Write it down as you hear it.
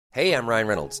Hey, I'm Ryan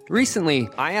Reynolds. Recently,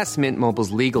 I asked Mint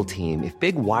Mobile's legal team if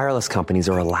big wireless companies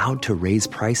are allowed to raise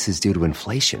prices due to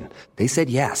inflation. They said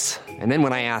yes. And then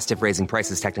when I asked if raising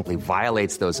prices technically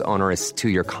violates those onerous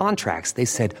two-year contracts, they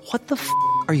said, "What the f***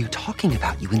 are you talking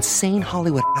about, you insane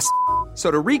Hollywood ass?" So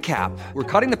to recap, we're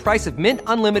cutting the price of Mint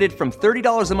Unlimited from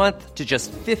 $30 a month to just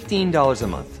 $15 a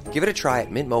month. Give it a try at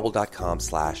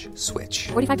mintmobile.com/switch.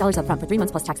 $45 up front for 3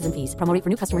 months plus taxes and fees. Promo rate for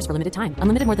new customers for limited time.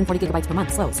 Unlimited more than 40 gigabytes per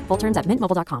month. Slows full terms at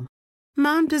mintmobile.com.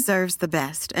 Mom deserves the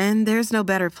best, and there's no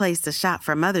better place to shop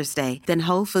for Mother's Day than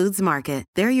Whole Foods Market.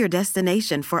 They're your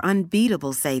destination for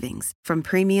unbeatable savings, from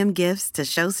premium gifts to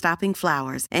show-stopping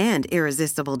flowers and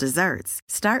irresistible desserts.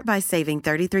 Start by saving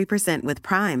 33% with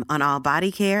Prime on all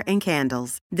body care and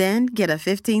candles. Then get a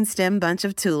 15-stem bunch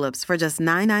of tulips for just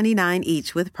 $9.99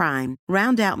 each with Prime.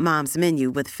 Round out Mom's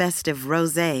menu with festive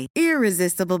rosé,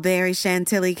 irresistible berry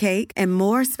chantilly cake, and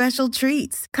more special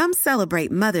treats. Come celebrate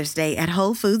Mother's Day at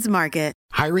Whole Foods Market.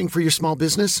 Hiring for your small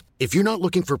business? If you're not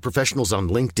looking for professionals on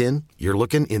LinkedIn, you're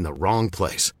looking in the wrong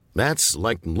place. That's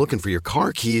like looking for your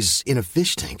car keys in a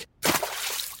fish tank.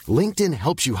 LinkedIn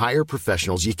helps you hire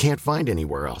professionals you can't find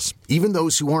anywhere else, even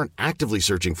those who aren't actively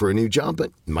searching for a new job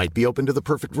but might be open to the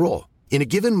perfect role. In a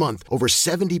given month, over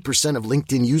 70% of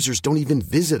LinkedIn users don't even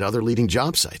visit other leading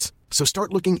job sites. So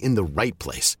start looking in the right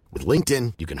place. With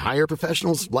LinkedIn, you can hire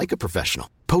professionals like a professional.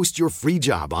 Post your free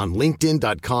job on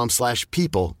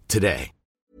linkedin.com/people today.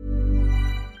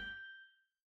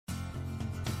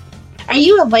 Are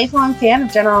you a lifelong fan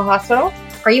of General Hospital?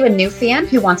 Are you a new fan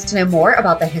who wants to know more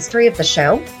about the history of the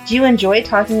show? Do you enjoy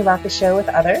talking about the show with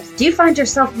others? Do you find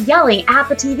yourself yelling at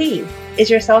the TV? Is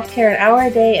your self-care an hour a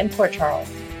day in Port Charles?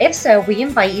 If so, we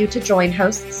invite you to join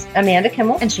hosts Amanda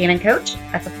Kimmel and Shannon Coach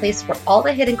at the place where all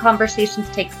the hidden conversations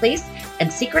take place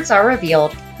and secrets are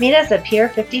revealed. Meet us at Pier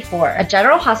 54, a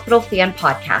General Hospital fan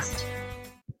podcast.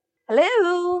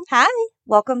 Hello. Hi.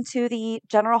 Welcome to the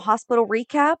General Hospital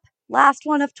recap. Last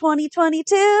one of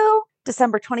 2022,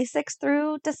 December 26th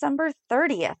through December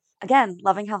 30th. Again,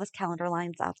 loving how this calendar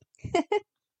lines up.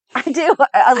 I do.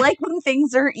 I like when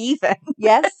things are even.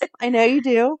 Yes, I know you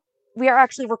do. We are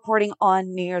actually recording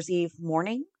on New Year's Eve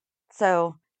morning.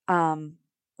 So, I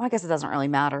guess it doesn't really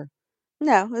matter.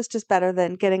 No, it's just better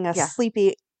than getting us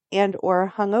sleepy and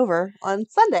or hungover on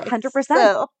Sunday. 100%.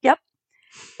 So. Yep.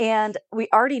 And we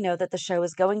already know that the show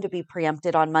is going to be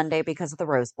preempted on Monday because of the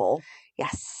Rose Bowl.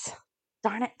 Yes.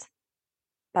 Darn it.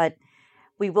 But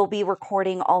we will be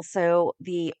recording also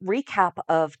the recap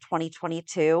of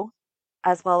 2022,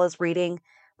 as well as reading.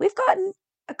 We've gotten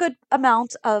a good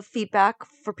amount of feedback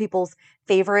for people's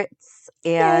favorites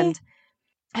and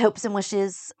hopes and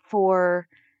wishes for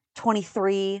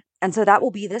 23. And so that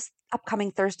will be this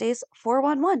upcoming Thursday's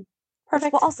 411.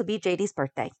 Perfect. Which will also be JD's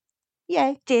birthday.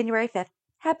 Yay. January 5th.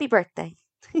 Happy birthday.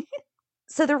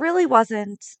 So there really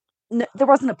wasn't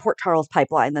a Port Charles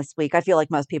pipeline this week. I feel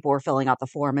like most people were filling out the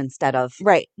form instead of.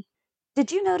 Right.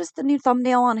 Did you notice the new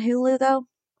thumbnail on Hulu, though?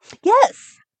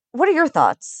 Yes. What are your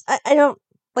thoughts? I don't,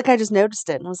 I just noticed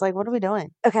it and was like, what are we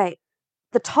doing? Okay.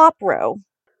 The top row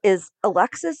is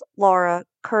Alexis, Laura,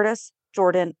 Curtis,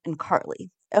 Jordan, and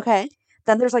Carly. Okay.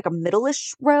 Then there's like a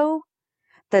middle-ish row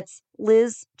that's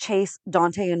Liz, Chase,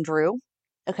 Dante, and Drew.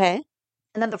 Okay.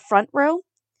 And then the front row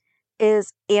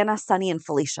is Anna, Sunny, and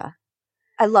Felicia.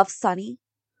 I love Sunny.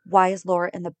 Why is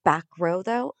Laura in the back row,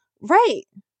 though? Right.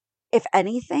 If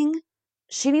anything,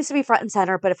 she needs to be front and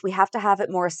center, but if we have to have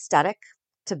it more aesthetic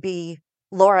to be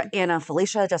Laura, Anna,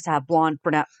 Felicia, just to have blonde,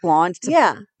 brunette, blonde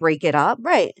to break it up.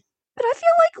 Right. But I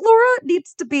feel like Laura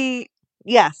needs to be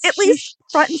at least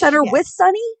front and center with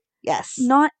Sunny. Yes.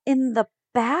 Not in the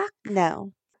back.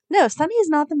 No, Sunny is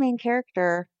not the main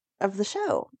character of the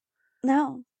show.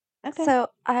 No. Okay. So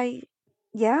okay.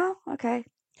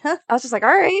 Huh. I was just like, all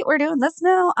right, we're doing this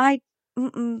now.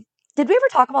 Did we ever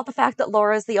talk about the fact that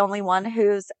Laura is the only one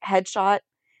whose headshot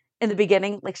in the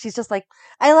beginning, like she's just like,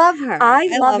 I love her. I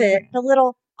love it. Her. The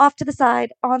little off to the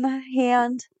side on the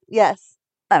hand. Yes.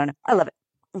 I don't know. I love it.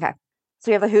 Okay. So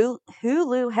we have the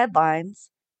Hulu headlines.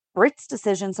 Britt's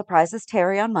decision surprises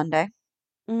Terry on Monday.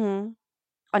 Mm-hmm.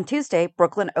 On Tuesday,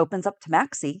 Brooklyn opens up to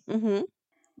Maxie. Mm-hmm.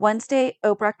 Wednesday,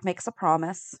 Obrecht makes a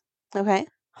promise. Okay.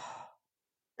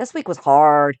 This week was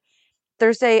hard.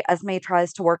 Thursday, Esme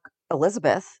tries to work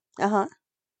Elizabeth. Uh-huh.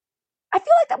 I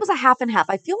feel like that was a half and half.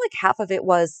 I feel like half of it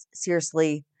was,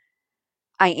 seriously,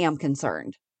 I am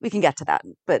concerned. We can get to that.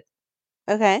 But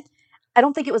okay. I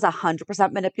don't think it was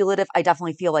 100% manipulative. I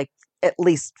definitely feel like at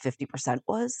least 50%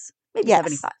 was. Maybe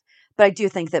 75. But I do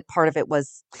think that part of it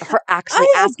was her actually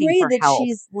asking for help. I agree that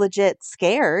she's legit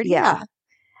scared. Yeah.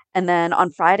 And then on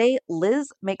Friday,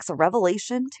 Liz makes a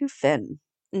revelation to Finn.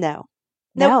 No.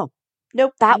 No.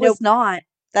 Nope. That nope. was not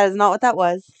That is not what that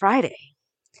was. Friday.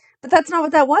 But that's not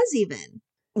what that was even.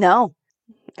 No.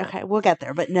 Okay, we'll get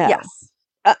there, but no. Yes.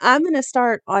 I'm going to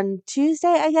start on Tuesday,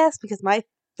 I guess, because my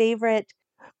favorite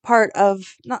part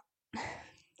of, not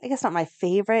my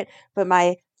favorite, but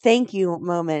my thank you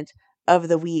moment of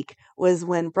the week was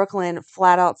when Brooklyn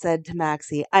flat out said to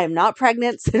Maxie, I am not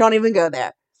pregnant, so don't even go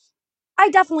there. I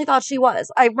definitely thought she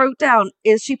was. I wrote down,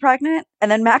 is she pregnant?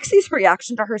 And then Maxie's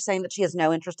reaction to her saying that she has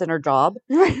no interest in her job.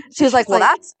 She was like, well,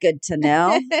 that's good to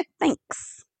know.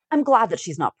 Thanks. I'm glad that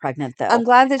she's not pregnant, though. I'm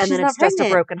glad that and she's then not it's just pregnant.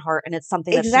 a broken heart, and it's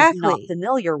something that she's not Exactly.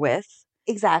 familiar with.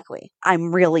 Exactly.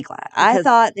 I'm really glad. I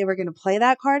thought they were going to play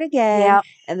that card again, Yep.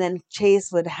 and then Chase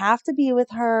would have to be with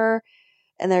her,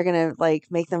 and they're going to like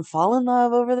make them fall in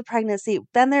love over the pregnancy.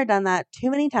 Been there, done that too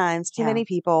many times, too many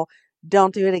people.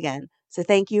 Don't do it again. So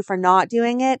thank you for not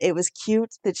doing it. It was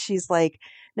cute that she's like,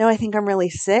 no, I think I'm really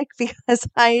sick because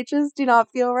I just do not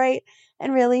feel right.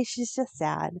 And really, she's just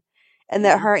sad. And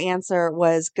that her answer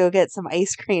was, go get some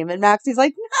ice cream. And Maxie's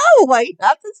like, no, I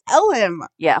have to tell him.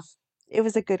 Yeah. It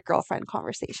was a good girlfriend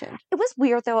conversation. It was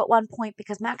weird, though, at one point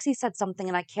because Maxie said something,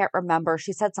 and I can't remember.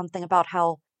 She said something about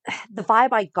how the vibe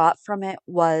I got from it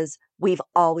was we've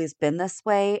always been this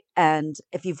way. And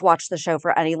if you've watched the show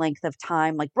for any length of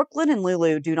time, like Brooklyn and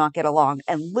Lulu do not get along.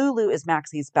 And Lulu is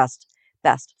Maxie's best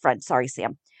friend. Sorry,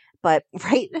 Sam. But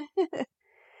right.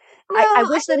 I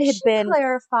wish that it had been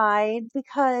clarified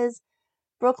because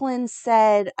Brooklyn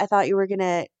said, I thought you were going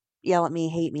to yell at me,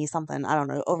 hate me, something, I don't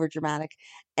know, over dramatic.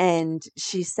 And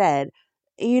she said,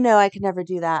 I could never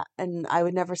do that. And I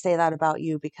would never say that about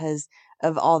you because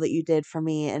of all that you did for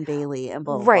me and Bailey and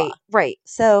blah, blah, blah. Right.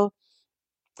 So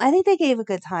I think they gave a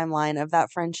good timeline of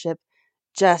that friendship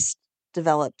just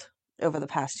developed over the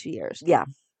past 2 years. Yeah.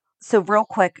 So real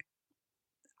quick,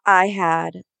 I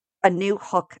had a new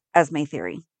Hook Esme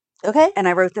theory. Okay. And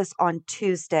I wrote this on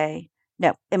Tuesday.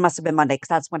 No, it must have been Monday because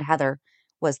that's when Heather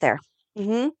was there.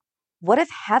 Mm-hmm. What if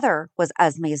Heather was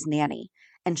Esme's nanny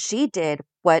and she did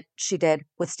what she did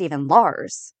with Stephen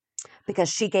Lars? Because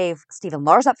she gave Stephen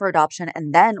Lars up for adoption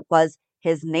and then was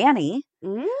his nanny.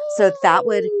 So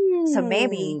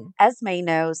maybe Esme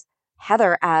knows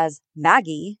Heather as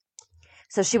Maggie.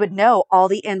 So she would know all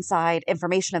the inside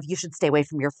information of you should stay away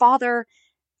from your father,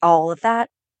 all of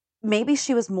that. Maybe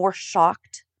she was more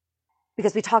shocked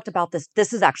because we talked about this.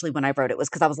 This is actually when I wrote it, was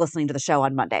because I was listening to the show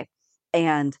on Monday.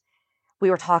 And we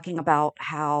were talking about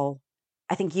how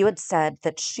I think you had said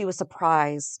that she was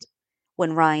surprised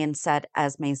when Ryan said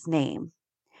Esme's name.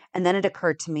 And then it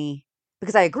occurred to me,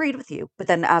 because I agreed with you, but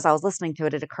then as I was listening to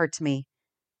it, it occurred to me,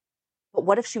 but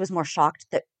what if she was more shocked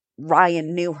that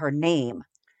Ryan knew her name?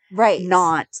 Right.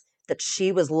 Not that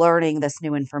she was learning this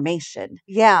new information.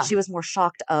 Yeah. She was more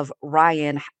shocked of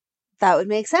Ryan. That would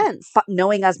make sense.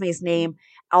 Knowing Esme's name,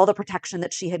 all the protection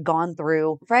that she had gone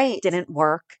through didn't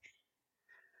work.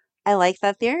 I like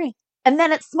that theory. And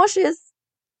then it smushes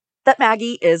that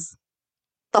Maggie is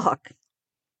the Hook.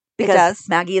 Because it does.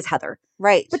 Maggie is Heather.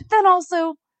 Right. But then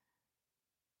also,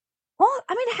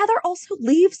 Heather also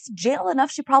leaves jail enough.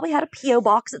 She probably had a P.O.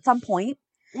 box at some point.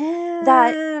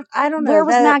 That I don't know. Where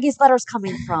was Maggie's letters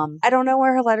coming from? I don't know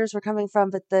where her letters were coming from,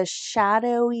 but the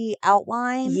shadowy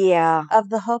outline of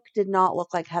the Hook did not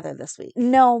look like Heather this week.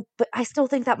 No, but I still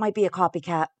think that might be a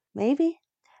copycat. Maybe.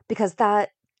 Because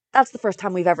that's the first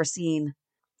time we've ever seen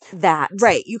that.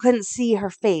 Right. You couldn't see her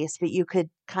face, but you could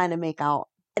kind of make out.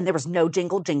 And there was no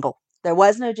jingle. There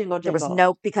was no jingle. There was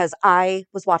no, because I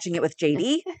was watching it with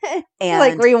JD. And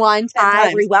like rewind 10 times.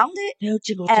 I rewound it. No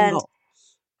jingle.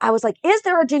 I was like, is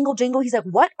there a jingle? He's like,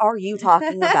 what are you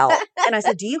talking about? And I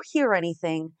said, do you hear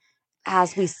anything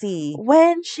as we see?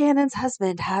 When Shannon's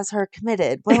husband has her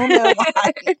committed, we'll know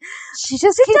why. She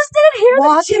just didn't hear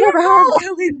walking around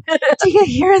going, do you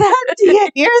hear that? Do you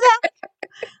hear that?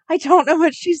 I don't know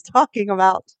what she's talking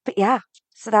about. But yeah,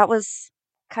 so that was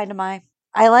kind of I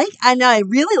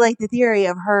really like the theory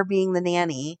of her being the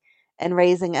nanny and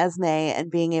raising Esme and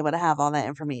being able to have all that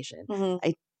information. Mm-hmm.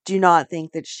 I do not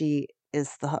think that she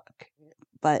is the Hook,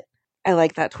 but I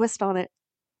like that twist on it.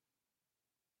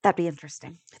 That'd be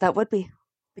interesting. That would be.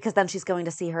 Because then she's going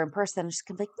to see her in person and she's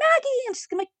going to be like, Maggie! And she's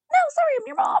going to be like, no, sorry, I'm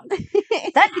your mom.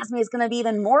 Then Esme is going to be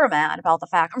even more mad about the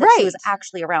fact that she was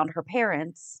actually around her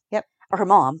parents. Yep. Or her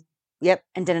mom. Yep.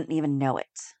 And didn't even know it.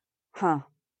 Huh.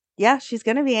 Yeah, she's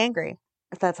going to be angry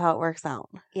if that's how it works out.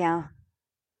 Yeah.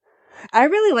 I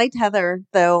really liked Heather,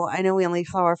 though. I know we only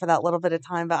saw her for that little bit of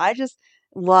time, but I just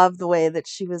love the way that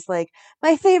she was like,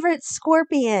 my favorite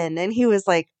scorpion. And he was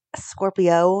like,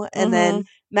 Scorpio. And then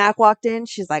Mac walked in.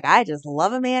 She's like, I just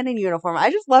love a man in uniform. I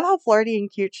just love how flirty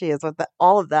and cute she is with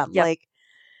all of them. Yep. Like,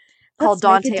 called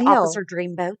Let's make a Dante deal. Officer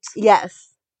Dreamboat.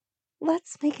 Yes.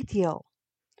 Let's make a deal.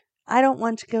 I don't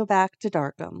want to go back to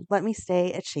Darkham. Let me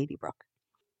stay at Shady Brook.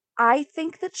 I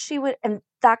think that she would, and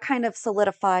that kind of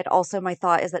solidified also my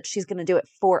thought is that she's going to do it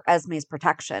for Esme's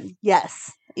protection.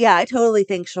 Yes. Yeah, I totally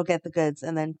think she'll get the goods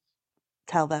and then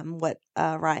tell them what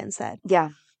Ryan said. Yeah.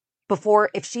 Before,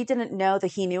 if she didn't know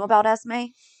that he knew about Esme,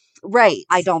 right.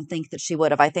 I don't think that she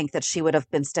would have. I think that she would have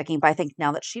been sticking, but I think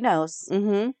now that she knows,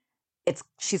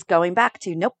 she's going back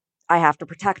to, nope, I have to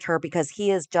protect her because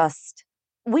he is just,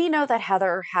 we know that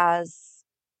Heather has,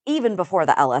 even before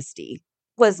the LSD,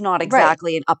 was not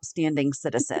exactly an upstanding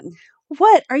citizen.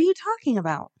 What are you talking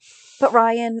about? But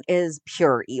Ryan is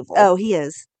pure evil. Oh, he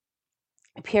is.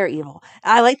 Pure evil.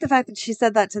 I like the fact that she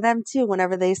said that to them too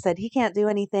whenever they said he can't do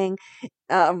anything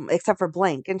except for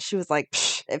blank. And she was like,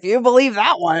 if you believe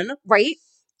that one. Right?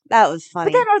 That was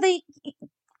funny. But then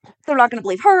they're not going to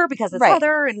believe her because it's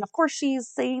Heather. And of course she's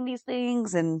saying these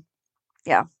things. And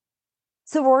yeah.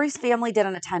 So Rory's family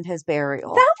didn't attend his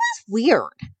burial. That was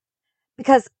weird.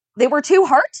 Because they were too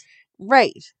hurt?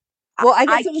 Right. Well, I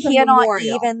guess it was a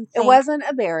memorial. It wasn't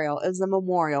a burial. It was a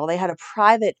memorial. They had a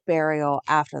private burial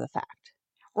after the fact.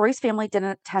 Rory's family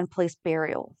didn't attend police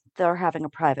burial. They're having a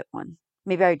private one.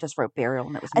 Maybe I just wrote burial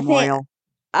and it was memorial.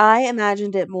 I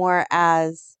imagined it more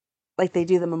as like they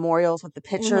do the memorials with the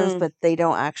pictures, but they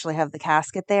don't actually have the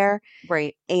casket there.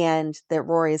 Right. And that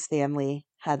Rory's family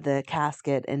had the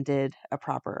casket and did a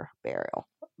proper burial.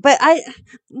 But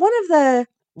one of the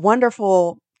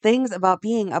wonderful things about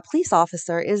being a police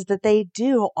officer is that they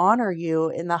do honor you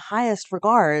in the highest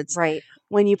regards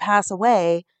when you pass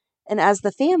away. And as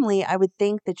the family, I would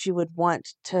think that you would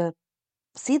want to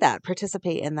see that,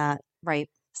 participate in that. Right.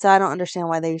 So I don't understand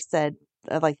why they said,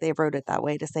 like they wrote it that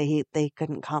way to say they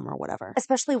couldn't come or whatever.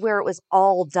 Especially where it was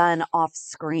all done off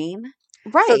screen.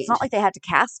 Right. So it's not like they had to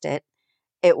cast it.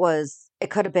 It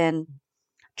could have been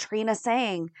Trina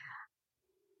saying,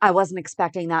 I wasn't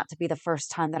expecting that to be the first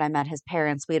time that I met his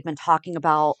parents. We had been talking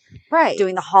about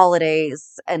doing the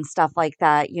holidays and stuff like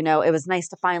that. You know, it was nice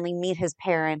to finally meet his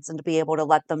parents and to be able to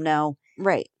let them know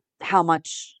how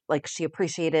much like she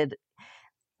appreciated.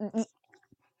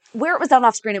 Where it was done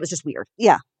off screen, it was just weird.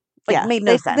 Yeah. It made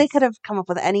no sense. They could have come up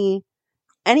with any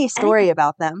story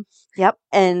about them. Yep.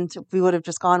 And we would have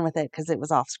just gone with it because it was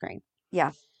off screen.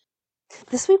 Yeah.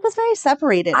 This week was very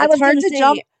separated. It's hard to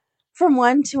jump from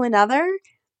one to another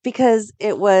because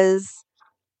it was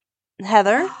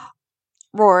Heather,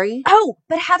 Rory. Oh,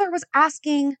 but Heather was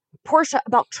asking Portia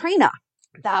about Trina.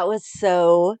 That was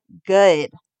so good.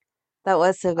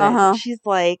 She's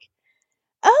like,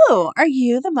 oh, are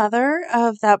you the mother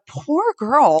of that poor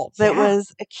girl that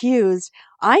was accused?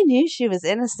 I knew she was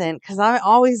innocent because I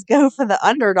always go for the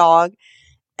underdog.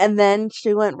 And then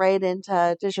she went right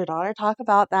into, does your daughter talk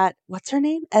about that? What's her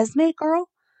name? Esme girl?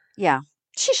 Yeah.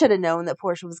 She should have known that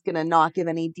Portia was going to not give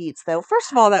any deets, though.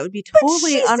 First of all, that would be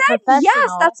totally unprofessional. Said, yes,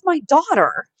 that's my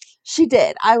daughter. She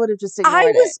did. I would have just ignored it.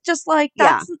 I was just like,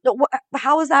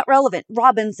 how is that relevant?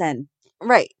 Robinson.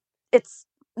 Right. It's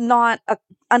not an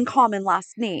uncommon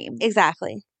last name.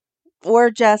 Exactly.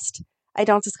 Or just, I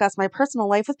don't discuss my personal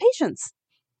life with patients.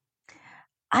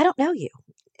 I don't know you.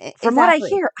 From what I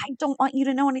hear, I don't want you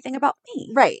to know anything about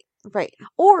me. Right.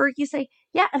 Or you say,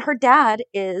 yeah, and her dad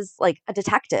is like a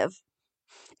detective.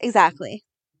 Exactly.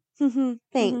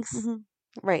 Thanks.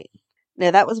 Right. No,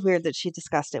 that was weird that she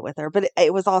discussed it with her. But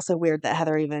it was also weird that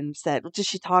Heather even said, did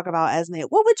she talk about Esme?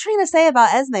 What would Trina say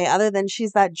about Esme other than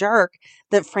she's that jerk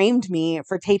that framed me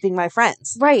for taping my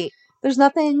friends? Right. There's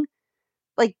nothing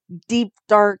like deep,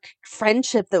 dark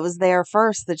friendship that was there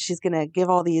first that she's going to give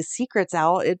all these secrets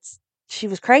out. She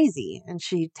was crazy and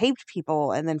she taped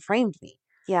people and then framed me.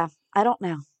 Yeah. I don't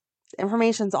know.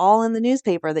 Information's all in the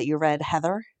newspaper that you read,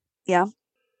 Heather. Yeah.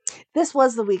 This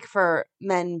was the week for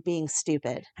men being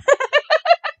stupid.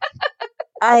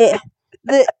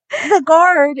 The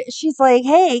guard, she's like,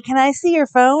 hey, can I see your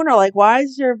phone? Or like, why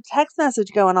is your text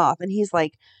message going off? And he's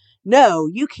like, no,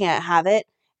 you can't have it.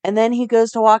 And then he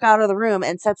goes to walk out of the room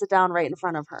and sets it down right in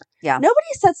front of her. Yeah.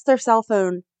 Nobody sets their cell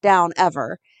phone down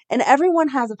ever. And everyone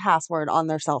has a password on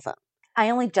their cell phone. I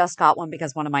only just got one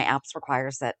because one of my apps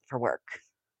requires it for work.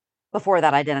 Before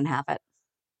that, I didn't have it.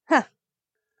 Huh.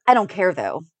 I don't care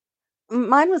though.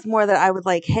 Mine was more that I would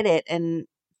like hit it and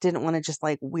didn't want to just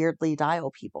like weirdly dial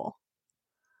people.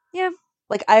 Yeah.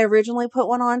 Like I originally put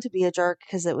one on to be a jerk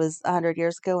because it was 100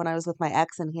 years ago when I was with my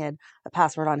ex and he had a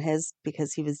password on his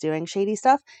because he was doing shady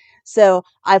stuff. So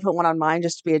I put one on mine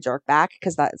just to be a jerk back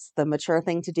because that's the mature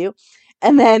thing to do.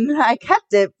 And then I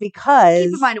kept it because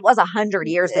Keep in mind, it was 100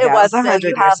 years ago. it was so 100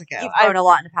 you years ago. You've grown a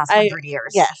lot in the past 100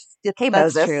 years. Yes, Okay,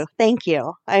 that's Moses. true. Thank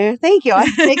you. Thank you. I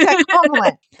take that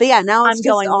compliment. But yeah, now it's I'm just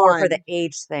going more for on. the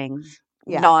age thing,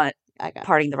 Yeah, not I got.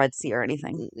 parting the Red Sea or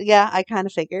anything. Yeah, I kind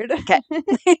of figured. Okay.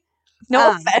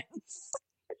 No Um, offense.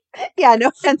 Yeah, no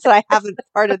offense that I haven't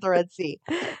parted the Red Sea.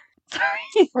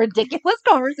 Ridiculous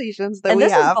conversations that And we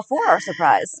this have. is before our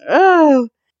surprise. Oh,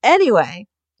 anyway,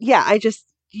 yeah,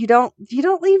 you don't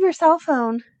leave your cell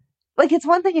phone. Like, it's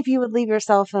one thing if you would leave your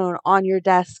cell phone on your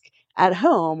desk at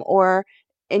home, or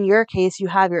in your case, you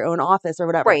have your own office or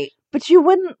whatever. Right. But you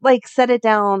wouldn't like set it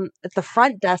down at the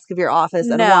front desk of your office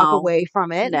and walk No. away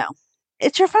from it. No.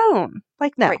 It's your phone.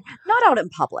 Like, no. Right. Not out in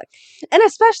public. And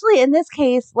especially in this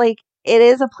case, like, it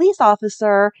is a police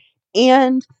officer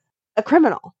and a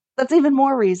criminal. That's even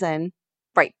more reason.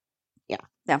 Right. Yeah.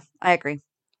 Yeah, I agree.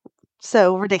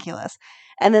 So ridiculous.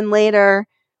 And then later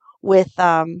with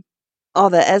all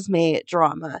the Esme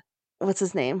drama. What's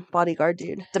his name? Bodyguard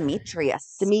dude.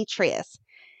 Demetrius.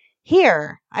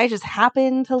 Here, I just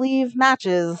happened to leave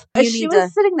matches. She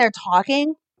was sitting there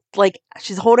talking, like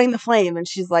she's holding the flame and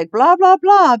she's like, blah, blah,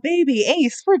 blah, baby,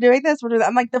 Ace, we're doing this, we're doing that.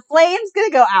 I'm like, the flame's going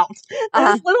to go out.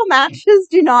 Those little matches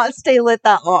do not stay lit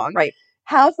that long. Right.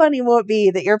 How funny will it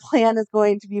be that your plan is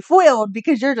going to be foiled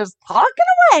because you're just talking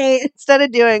away instead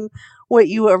of doing what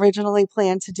you originally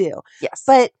planned to do? Yes.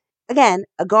 But again,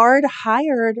 a guard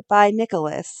hired by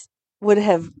Nicholas would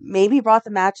have maybe brought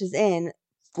the matches in,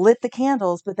 lit the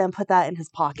candles, but then put that in his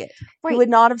pocket. Right. He would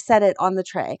not have set it on the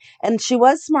tray. And she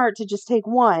was smart to just take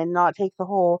one, not take the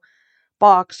whole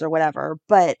box or whatever.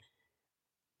 But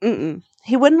he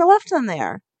wouldn't have left them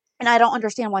there. And I don't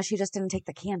understand why she just didn't take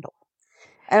the candle.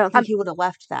 I don't think he would have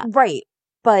left that. Right.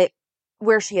 But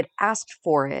where she had asked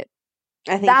for it,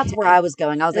 I think that's where I was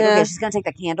going. I was like, okay, she's going to take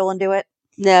the candle and do it.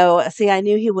 No, see, I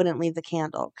knew he wouldn't leave the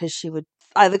candle because she would.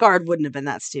 The guard wouldn't have been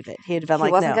that stupid. He'd have been like,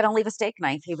 he wasn't going to leave a steak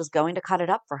knife. He was going to cut it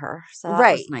up for her. So that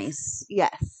was nice.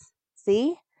 Yes.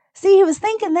 See, he was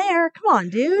thinking there. Come on,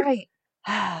 dude. Right.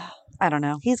 I don't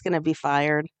know. He's going to be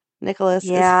fired. Nicholas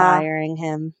is firing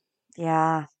him.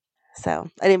 Yeah. So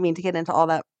I didn't mean to get into all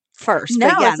that first. No,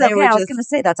 but yeah, it's okay. I was going to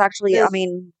say that's actually. Those, I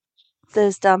mean,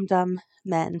 those dumb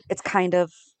men. It's kind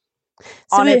of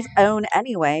on its own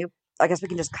anyway. I guess we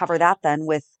can just cover that then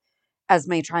with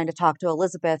Esme trying to talk to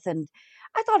Elizabeth. And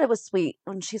I thought it was sweet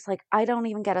when she's like, I don't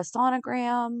even get a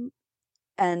sonogram.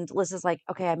 And Liz is like,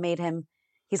 okay, I made him.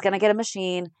 He's going to get a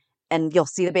machine and you'll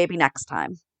see the baby next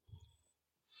time.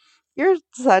 You're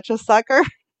such a sucker.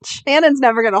 Shannon's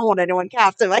never going to hold anyone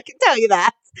captive. I can tell you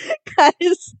that.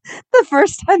 Because the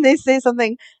first time they say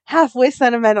something halfway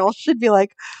sentimental should be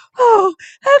like, oh,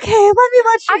 okay, let me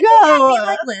let you go. I'd be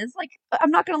like, Liz, like,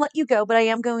 I'm not going to let you go, but I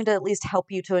am going to at least help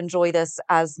you to enjoy this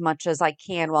as much as I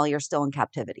can while you're still in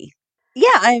captivity. Yeah,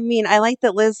 I mean, I like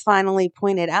that Liz finally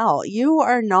pointed out, you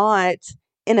are not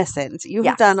innocent.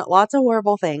 You've done lots of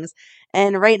horrible things.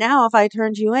 And right now, if I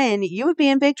turned you in, you would be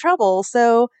in big trouble.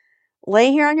 So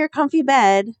lay here on your comfy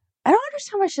bed. I don't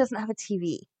understand why she doesn't have a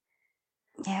TV.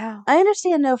 Yeah. I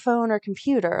understand no phone or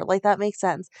computer. Like, that makes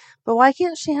sense. But why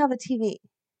can't she have a TV?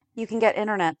 You can get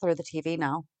internet through the TV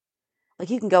now. Like,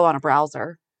 you can go on a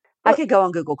browser. Well, I could go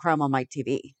on Google Chrome on my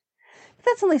TV. But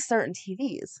that's only certain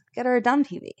TVs. Get her a dumb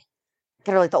TV.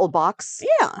 Get her, like, the old box?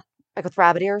 Yeah. Like with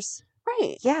rabbit ears?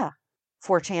 Right. Yeah.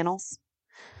 4 channels.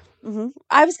 Mm-hmm.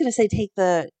 I was going to say take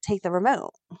the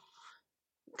remote.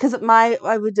 Because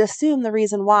I would assume the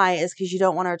reason why is because you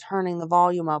don't want her turning the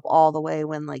volume up all the way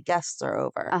when like guests are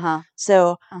over.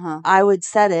 So I would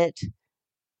set it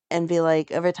and be like,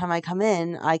 every time I come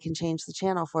in, I can change the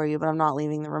channel for you, but I'm not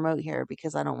leaving the remote here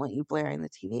because I don't want you blaring the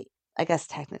TV. I guess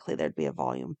technically there'd be a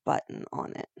volume button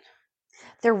on it.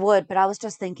 There would, but I was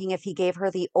just thinking if he gave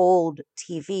her the old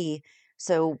TV.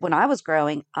 So when I was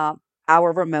growing up,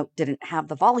 our remote didn't have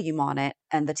the volume on it,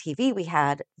 and the TV we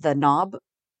had, the knob.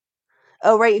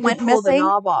 Oh, right. You could pull the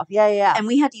knob off. Yeah. And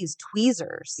we had to use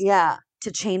tweezers. Yeah.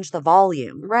 To change the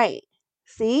volume. Right.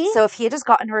 See? So if he had just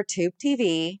gotten her a tube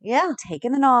TV,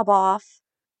 taken the knob off.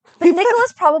 But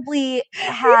Nicholas probably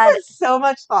had so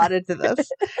much thought into this.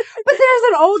 But there's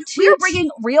an old tube. We're bringing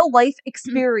real life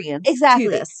experience to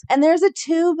this. And there's a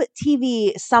tube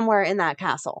TV somewhere in that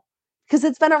castle. Because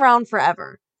it's been around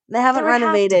forever. They haven't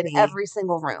renovated every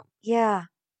single room. Yeah.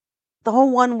 The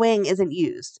whole one wing isn't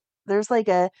used. There's like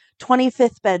a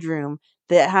 25th bedroom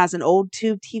that has an old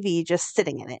tube TV just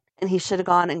sitting in it. And he should have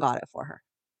gone and got it for her.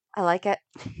 I like it.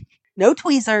 No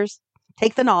tweezers.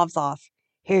 Take the knobs off.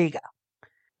 Here you go.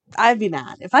 I'd be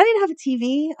mad. If I didn't have a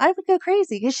TV, I would go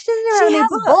crazy because she doesn't even She have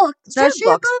has any books. Does she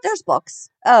have books? There's books.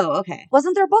 Oh, okay.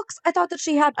 Wasn't there books? I thought that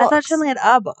she had I books. thought she only had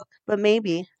a book, but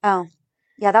maybe. Oh,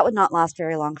 yeah, that would not last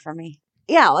very long for me.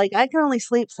 Yeah, like I can only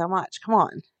sleep so much. Come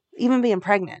on. Even being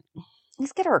pregnant.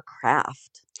 Let's get her a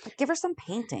craft. Like, give her some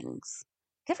paintings.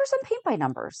 Give her some paint by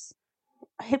numbers.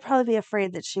 I'd probably be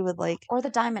afraid that she would like Or the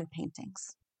diamond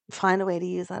paintings. find a way to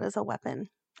use that as a weapon.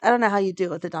 I don't know how you do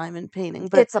it with the diamond painting,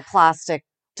 but It's a plastic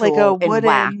tool like a in wooden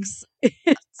wax.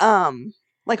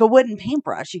 like a wooden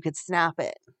paintbrush, you could snap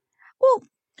it. Well,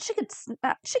 she could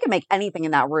make anything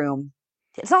in that room.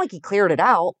 It's not like he cleared it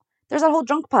out. There's that whole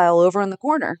junk pile over in the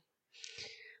corner.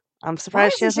 I'm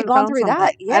surprised she hasn't gone found through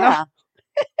that. something. I don't-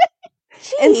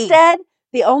 Yeah. Instead,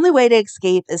 the only way to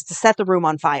escape is to set the room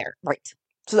on fire. Right.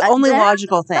 So the only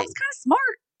logical That thing. was kind of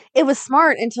smart. It was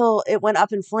smart until it went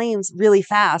up in flames really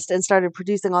fast and started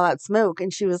producing all that smoke.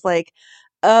 And she was like,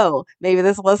 oh, maybe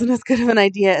this wasn't as good of an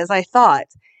idea as I thought.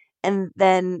 And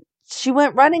then she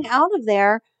went running out of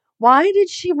there. Why did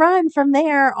she run from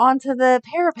there onto the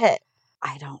parapet?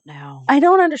 I don't know. I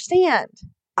don't understand.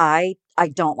 I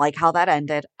don't like how that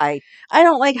ended. I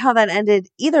don't like how that ended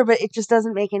either, but it just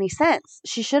doesn't make any sense.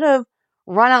 She should have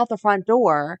run out the front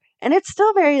door. And it's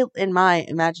still very, in my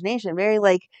imagination, very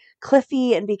like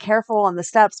cliffy and be careful on the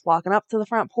steps walking up to the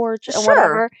front porch and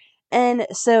whatever. And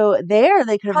so there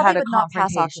they could have had a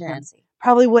confrontation.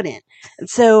 Probably wouldn't. And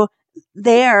so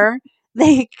there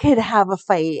they could have a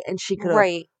fight and she could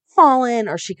have fallen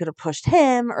or she could have pushed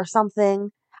him or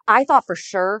something. I thought for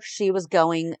sure she was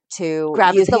going to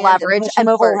Grab use his the hand leverage push and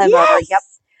him pull over. him over. Yes! Yep.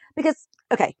 Because,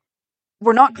 okay,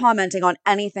 we're not commenting on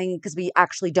anything because we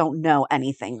actually don't know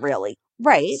anything really.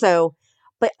 Right. So,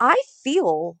 but I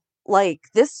feel like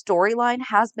this storyline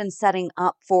has been setting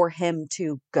up for him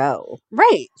to go.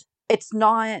 Right. It's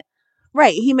not.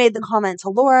 Right. He made the comment to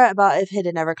Laura about if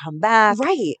he'd never come back.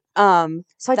 Right.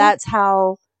 So that's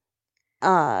how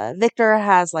Victor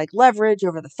has like leverage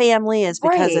over the family is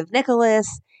because of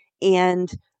Nicholas.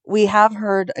 And we have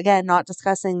heard, again, not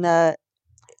discussing the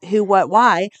who, what,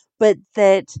 why, but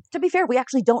that... To be fair, we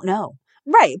actually don't know.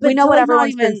 Right. But we know what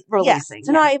everyone's been releasing. Yes,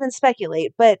 to not even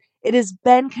speculate, but it has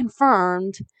been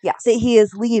confirmed that he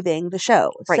is leaving the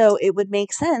show. Right. So it would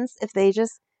make sense if they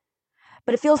just...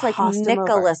 But it feels like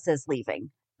Nicholas is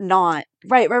leaving, not...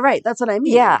 Right. That's what I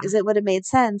mean. Yeah. Is it would have made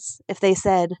sense if they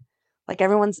said, like,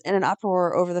 everyone's in an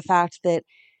uproar over the fact that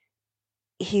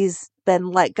he's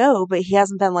been let go, but he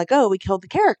hasn't been let go. We killed the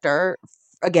character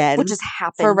again. Which has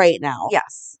happened. For right now.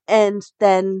 Yes. And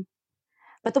then...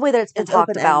 But the way that it's been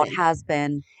talked about has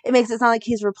been... It makes it sound like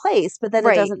he's replaced, but then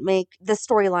it doesn't make... The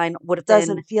storyline would have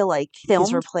doesn't feel like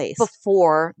he's replaced.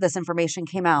 Before this information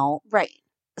came out. Right.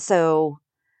 So,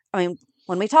 I mean,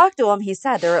 when we talked to him, he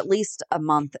said they're at least a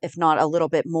month, if not a little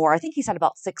bit more. I think he said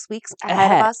about 6 weeks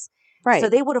ahead of us. Right. So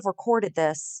they would have recorded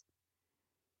this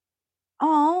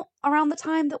around the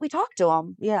time that we talked to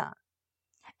him. Yeah.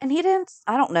 And he didn't,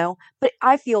 I don't know. But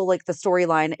I feel like the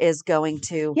storyline is going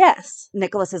to... Yes.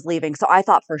 Nicholas is leaving. So I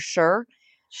thought for sure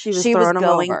she was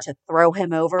going to throw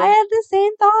him over. I had the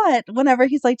same thought. Whenever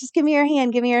he's like, just give me your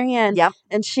hand, give me your hand. Yep.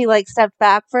 And she like stepped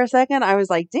back for a second. I was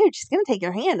like, dude, she's going to take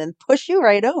your hand and push you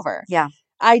right over. Yeah.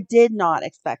 I did not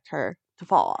expect her to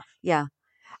fall off. Yeah.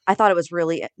 I thought it was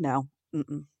really... No.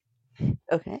 Mm-mm.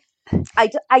 Okay.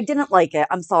 I didn't like it.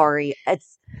 I'm sorry. I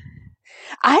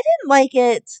didn't like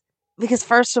it because,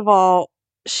 first of all,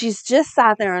 she's just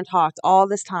sat there and talked all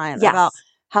this time about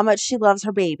how much she loves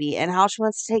her baby and how she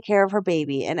wants to take care of her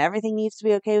baby and everything needs to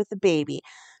be okay with the baby.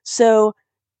 So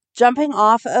jumping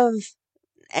off of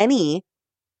any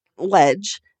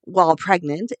ledge while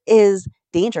pregnant is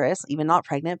dangerous, even not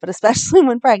pregnant, but especially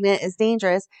when pregnant is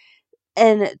dangerous.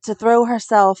 And to throw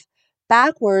herself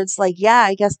backwards, like, yeah,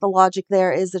 I guess the logic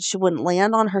there is that she wouldn't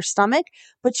land on her stomach,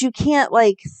 but you can't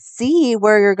like see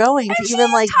where you're going and to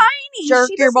even like tiny. jerk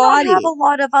she your does not body. Have a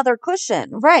lot of other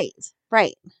cushion. Right.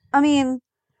 I mean,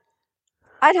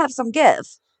 I'd have some give.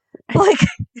 Like,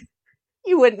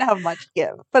 you wouldn't have much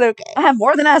give, but okay. I have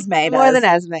more than Esme. More than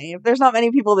Esme. There's not many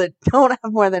people that don't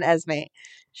have more than Esme.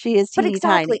 She is teeny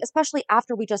tiny. Especially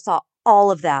after we just saw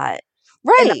all of that.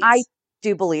 Right. And I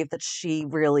do believe that she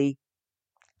really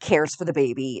cares for the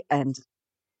baby, and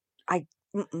I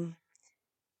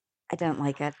didn't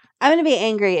like it. I'm gonna be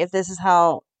angry if this is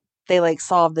how they like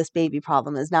solve this baby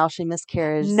problem. Is now she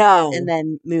miscarries, and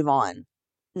then move on.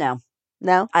 No,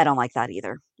 I don't like that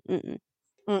either.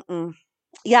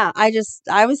 Yeah, I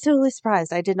was totally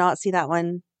surprised. I did not see that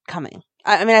one coming.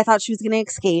 I mean, I thought she was gonna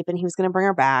escape and he was gonna bring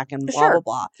her back and blah blah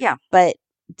blah. Yeah, but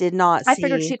did not. I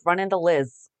figured she'd run into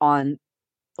Liz on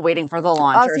waiting for the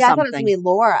launch or something. I thought it was gonna be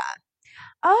Laura.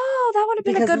 Oh, that would have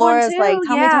been a Because good Laura's one like, too.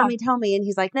 tell me, tell me, tell me. And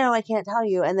he's like, no, I can't tell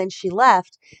you. And then she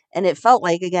left. And it felt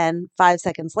like, again, 5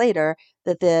 seconds later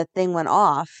that the thing went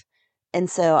off. And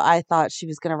so I thought she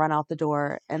was going to run out the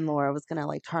door and Laura was going to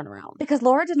like turn around. Because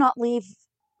Laura did not leave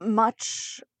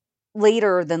much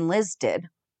later than Liz did.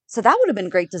 So that would have been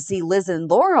great to see Liz and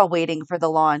Laura waiting for the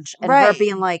launch and her Right.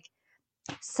 being like,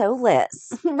 so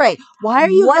Liz, Right. Why are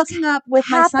you what's hooking up with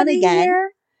my son happening again?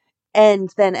 here?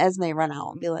 And then Esme run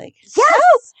out and be like,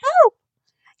 Yes! help.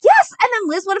 Yes! And then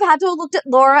Liz would have had to have looked at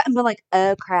Laura and been like,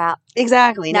 oh crap.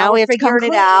 Exactly. Now Now we we're have to come figuring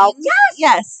it clean. out. Yes.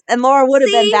 Yes. And Laura would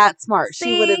have been See? that smart.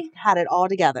 She would have See? had it all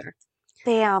together.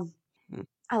 Damn.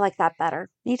 I like that better.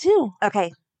 Me too.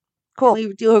 Okay. Cool.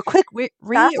 We do a quick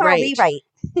That's our rewrite.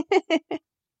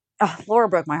 Oh, Laura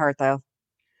broke my heart though.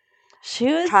 She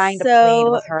was Trying to so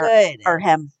plead with her good. or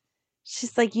him.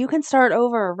 She's like, you can start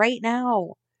over right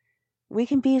now. We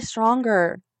can be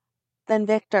stronger than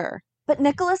Victor. But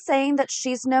Nicholas saying that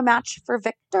she's no match for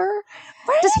Victor?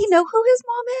 Does he know who his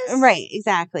mom is? Right,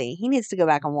 exactly. He needs to go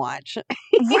back and watch.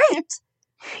 Right.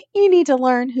 You need to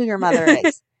learn who your mother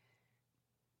is.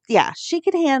 Yeah, she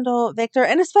could handle Victor,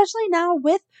 and especially now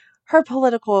with her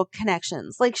political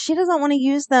connections. Like, she doesn't want to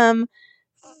use them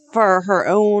for her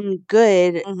own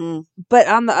good. Mm-hmm. But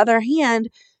on the other hand,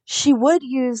 she would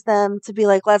use them to be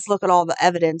like, let's look at all the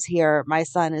evidence here. My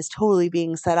son is totally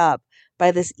being set up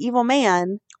by this evil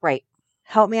man. Right.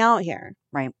 Help me out here.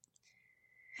 Right.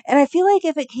 And I feel like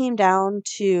if it came down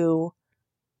to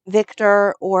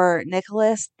Victor or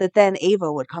Nicholas, that then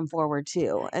Ava would come forward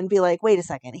too and be like, wait a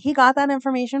second, he got that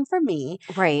information from me.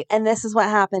 Right. And this is what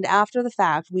happened after the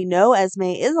fact. We know Esme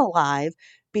is alive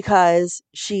because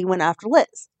she went after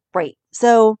Liz. Right.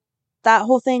 So that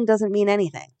whole thing doesn't mean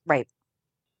anything. Right.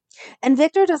 And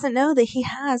Victor doesn't know that he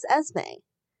has Esme.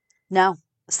 No.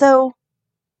 So.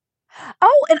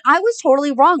 Oh, and I was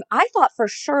totally wrong. I thought for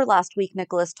sure last week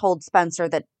Nicholas told Spencer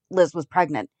that Liz was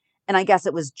pregnant. And I guess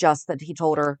it was just that he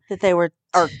told her that they were,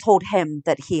 or told him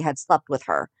that he had slept with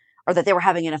her or that they were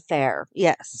having an affair.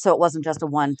 Yes. So it wasn't just a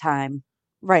one time.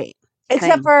 Right.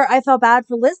 Except for I felt bad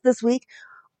for Liz this week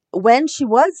when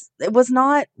it was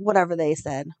not whatever they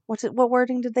said. What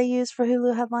wording did they use for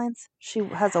Hulu headlines? She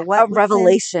has a what? A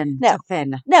revelation to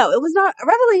Finn. No, it was not. A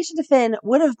revelation to Finn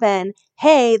would have been,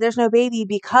 hey, there's no baby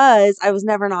because I was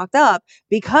never knocked up,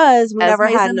 because we never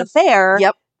had an affair.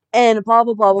 Yep. And blah,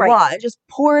 blah, blah, blah, Right. blah. It just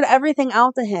poured everything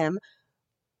out to him.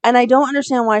 And I don't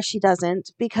understand why she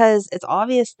doesn't, because it's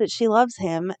obvious that she loves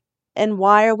him. And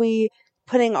why are we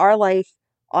putting our life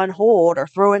on hold or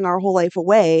throwing our whole life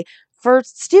away for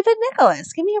stupid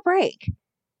Nicholas? Give me a break.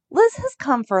 Liz has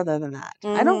come further than that.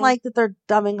 I don't like that they're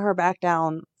dumbing her back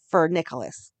down for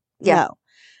Nicholas. Yeah. No.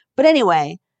 But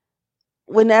anyway,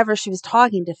 whenever she was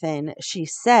talking to Finn, she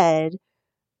said,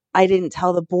 I didn't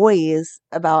tell the boys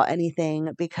about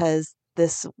anything because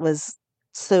this was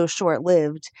so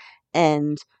short-lived,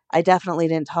 and I definitely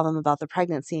didn't tell them about the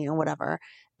pregnancy and whatever.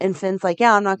 And Finn's like,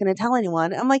 yeah, I'm not going to tell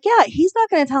anyone. I'm like, yeah, he's not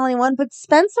going to tell anyone, but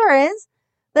Spencer is.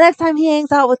 The next time he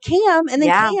hangs out with Cam, and then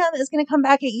Cam is going to come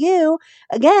back at you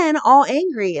again, all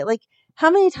angry. Like, how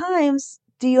many times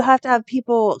do you have to have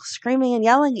people screaming and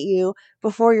yelling at you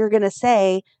before you're going to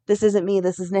say, this isn't me,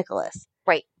 this is Nicholas?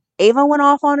 Right. Ava went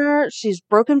off on her. She's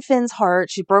broken Finn's heart.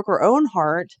 She broke her own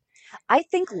heart. I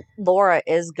think Laura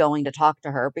is going to talk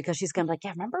to her because she's going to be like,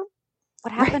 yeah, remember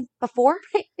what happened before?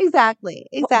 Exactly.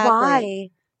 Why?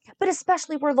 But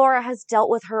especially where Laura has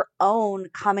dealt with her own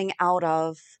coming out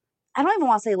of, I don't even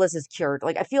want to say Liz is cured.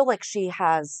 Like, I feel like she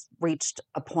has reached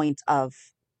a point of,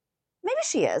 maybe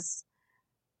she is,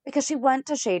 because she went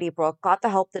to Shady Brook, got the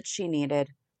help that she needed,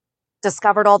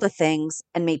 discovered all the things,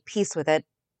 and made peace with it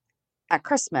at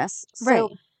Christmas. So, Right.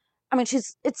 I mean,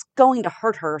 it's going to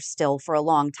hurt her still for a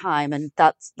long time, and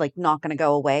that's like not going to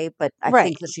go away, but I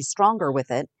think that she's stronger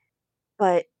with it.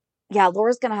 But yeah,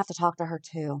 Laura's going to have to talk to her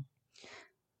too.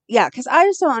 Yeah, because I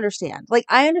just don't understand. Like,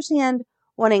 I understand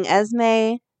wanting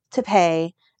Esme to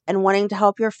pay and wanting to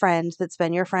help your friend that's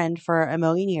been your friend for a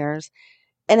million years.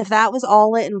 And if that was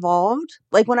all it involved,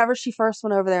 like whenever she first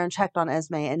went over there and checked on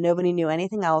Esme and nobody knew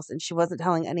anything else and she wasn't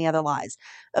telling any other lies.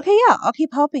 Okay, yeah, I'll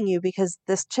keep helping you because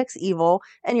this chick's evil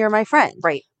and you're my friend.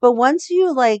 Right. But once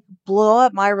you like blow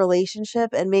up my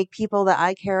relationship and make people that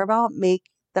I care about, make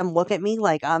them look at me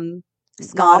like I'm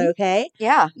not okay.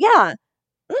 Yeah. Yeah.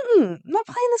 I'm not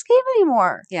playing this game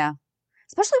anymore. Yeah.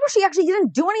 Especially where she actually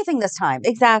didn't do anything this time.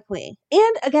 Exactly.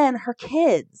 And again, her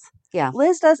kids. Yeah.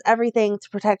 Liz does everything to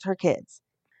protect her kids.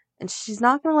 And she's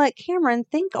not going to let Cameron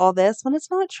think all this when it's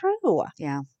not true.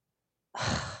 Yeah.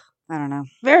 I don't know.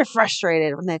 Very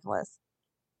frustrated with Nicholas.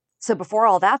 So before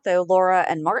all that, though, Laura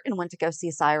and Martin went to go see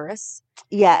Cyrus.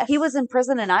 Yes. He was in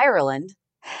prison in Ireland.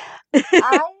 Why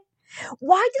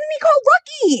didn't he call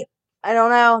Lucky? I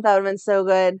don't know. That would have been so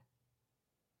good.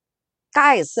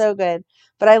 Guys. So good.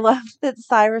 But I love that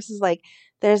Cyrus is like,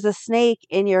 there's a snake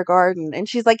in your garden. And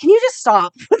she's like, can you just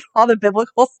stop with all the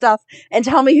biblical stuff and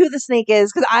tell me who the snake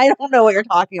is? Because I don't know what you're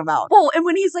talking about. Well, and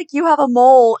when he's like, you have a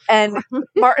mole, and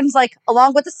Martin's like,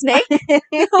 along with the snake?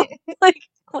 Like,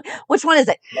 which one is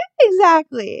it?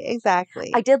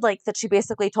 Exactly. I did like that she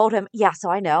basically told him, yeah,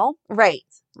 so I know. Right.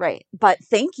 But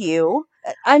thank you.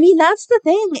 I mean, that's the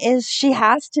thing, is she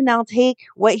has to now take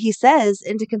what he says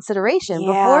into consideration. Yeah.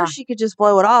 Before, she could just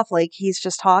blow it off like he's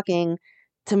just talking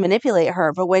to manipulate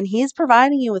her. But when he's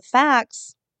providing you with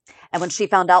facts. And when she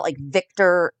found out like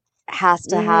Victor has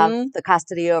to have the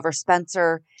custody over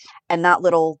Spencer, and that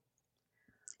little,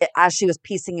 as she was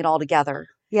piecing it all together.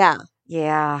 Yeah.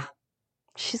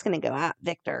 She's going to go at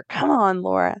Victor. Come on,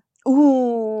 Laura.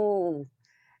 Ooh.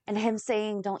 And him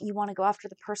saying, don't you want to go after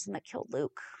the person that killed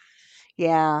Luke?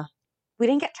 Yeah. We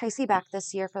didn't get Tracy back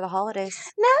this year for the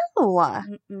holidays. No.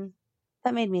 Mm-mm.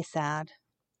 That made me sad.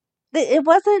 It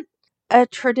wasn't a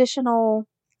traditional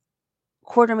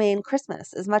Quartermaine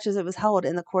Christmas as much as it was held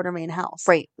in the Quartermaine house.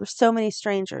 Right. There's so many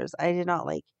strangers. I did not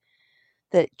like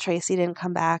that Tracy didn't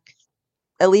come back.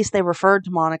 At least they referred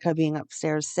to Monica being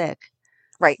upstairs sick.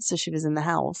 Right. So she was in the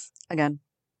house. Again.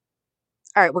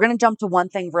 All right, we're going to jump to one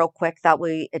thing real quick. That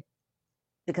way,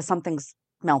 because something's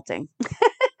melting.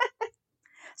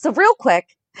 So real quick,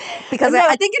 because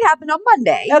I think it happened on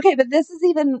Monday. Okay, but this is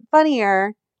even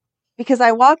funnier because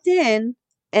I walked in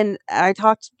and I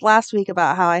talked last week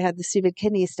about how I had the stupid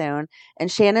kidney stone,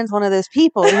 and Shannon's one of those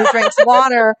people who drinks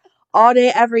water all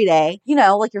day, every day. You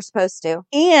know, like you're supposed to.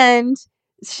 And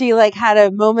she like had a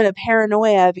moment of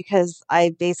paranoia because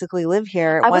I basically live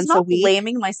here once a week. I was not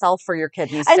blaming myself for your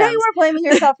kidney stones. I know you were blaming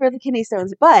yourself for the kidney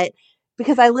stones, but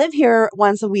because I live here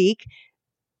once a week,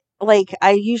 like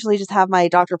I usually just have my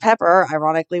Dr. Pepper,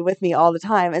 ironically, with me all the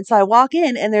time. And so I walk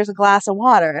in and there's a glass of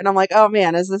water and I'm like, oh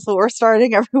man, is this what we're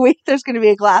starting every week? There's going to be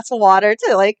a glass of water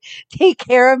to like take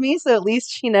care of me. So at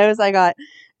least she knows I got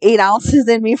 8 ounces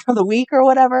in me for the week or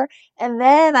whatever. And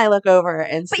then I look over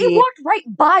and see. But you walked right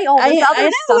by all this other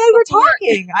stuff. We were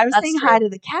talking. I was saying true. hi to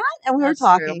the cat and we were That's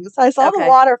talking. true. So I saw the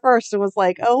water first and was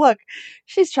like, oh, look,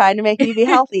 she's trying to make me be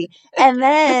healthy. And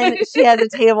then she has a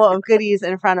table of goodies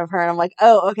in front of her. And I'm like,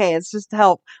 oh, okay, it's just to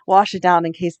help wash it down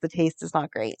in case the taste is not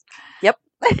great. Yep.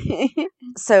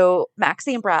 So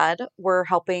Maxie and Brad were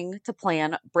helping to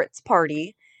plan Britt's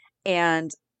party,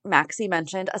 and Maxie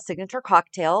mentioned a signature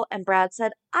cocktail, and Brad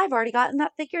said, I've already gotten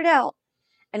that figured out.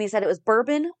 And he said it was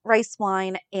bourbon, rice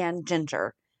wine, and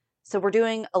ginger. So we're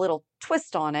doing a little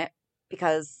twist on it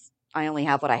because I only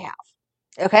have what I have.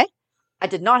 Okay. I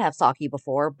did not have sake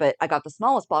before, but I got the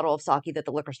smallest bottle of sake that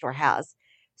the liquor store has.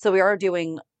 So we are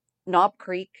doing Knob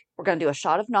Creek. We're going to do a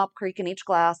shot of Knob Creek in each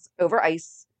glass over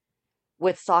ice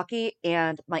with sake,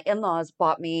 and my in-laws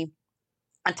bought me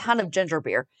a ton of ginger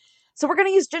beer. So we're going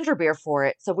to use ginger beer for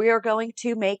it. So we are going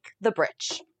to make the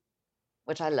Britch,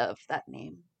 which I love that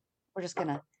name. We're just going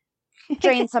to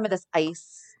drain some of this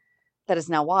ice that is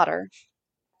now water.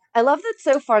 I love that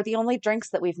so far the only drinks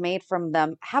that we've made from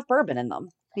them have bourbon in them.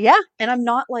 Yeah. And I'm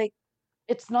not like,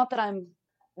 it's not that I'm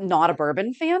not a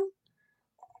bourbon fan,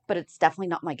 but it's definitely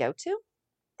not my go-to.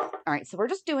 All right, so we're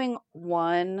just doing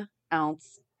 1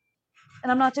 ounce.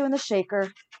 And I'm not doing the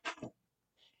shaker.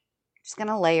 Just going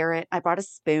to layer it. I brought a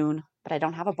spoon, but I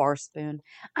don't have a bar spoon.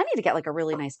 I need to get like a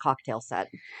really nice cocktail set.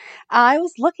 I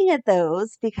was looking at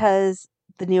those because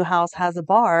the new house has a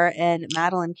bar and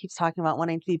Madeline keeps talking about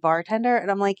wanting to be bartender.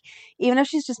 And I'm like, even if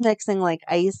she's just mixing like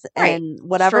ice and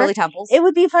whatever, Shirley Temples. it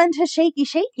would be fun to shaky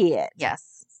it.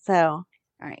 Yes. So. All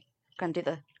right. I'm going to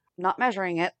do the, not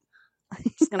measuring it.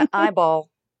 Just going to eyeball.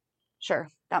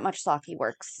 Sure. That much sake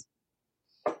works.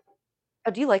 Oh,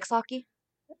 do you like sake?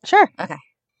 Sure. Okay.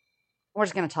 We're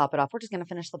just going to top it off. We're just going to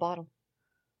finish the bottle.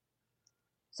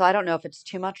 So I don't know if it's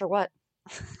too much or what.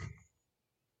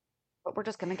 But we're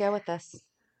just going to go with this.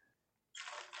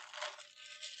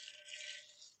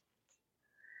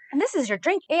 And this is your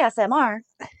drink ASMR.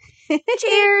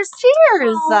 Cheers.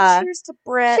 Cheers. Oh, cheers to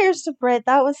Britt. Cheers to Britt.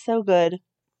 That was so good.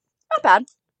 Not bad.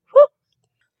 Whew.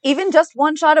 Even just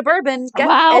 1 shot of bourbon.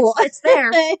 Wow. It's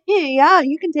there. Yeah,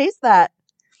 you can taste that.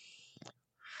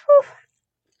 Whew.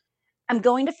 I'm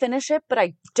going to finish it, but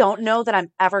I don't know that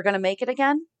I'm ever going to make it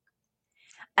again.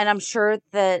 And I'm sure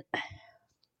that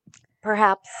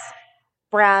perhaps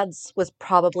Brad's was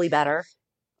probably better.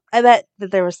 I bet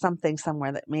that there was something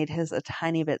somewhere that made his a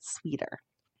tiny bit sweeter.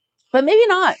 But maybe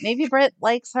not. Maybe Britt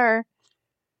likes her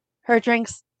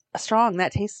drinks strong.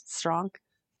 That tastes strong.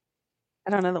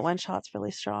 I don't know that one shot's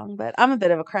really strong, but I'm a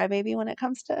bit of a crybaby when it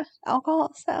comes to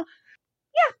alcohol, so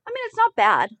Yeah, I mean, it's not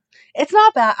bad. it's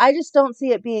not bad. I just don't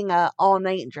see it being a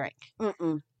all-night drink.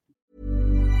 Mm-mm.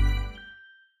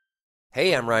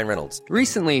 Hey, I'm Ryan Reynolds.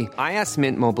 Recently, I asked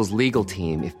Mint Mobile's legal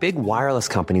team if big wireless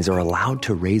companies are allowed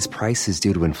to raise prices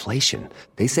due to inflation.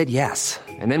 They said yes.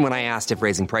 And then when I asked if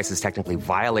raising prices technically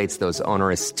violates those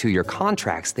onerous 2-year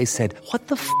contracts, they said, "What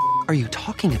the f*** are you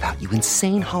talking about, you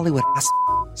insane Hollywood ass?"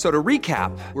 So to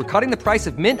recap, we're cutting the price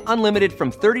of Mint Unlimited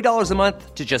from $30 a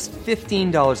month to just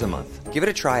 $15 a month. Give it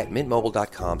a try at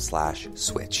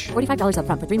mintmobile.com/switch. $45 up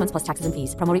front for 3 months plus taxes and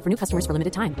fees. Promo rate for new customers for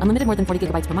limited time. Unlimited more than 40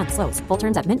 gigabytes per month. Slows full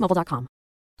terms at mintmobile.com.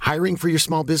 Hiring for your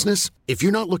small business? If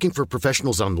you're not looking for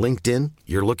professionals on LinkedIn,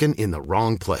 you're looking in the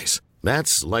wrong place.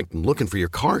 That's like looking for your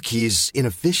car keys in a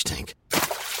fish tank.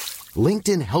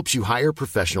 LinkedIn helps you hire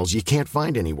professionals you can't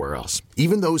find anywhere else,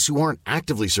 even those who aren't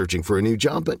actively searching for a new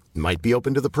job but might be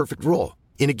open to the perfect role.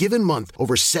 In a given month,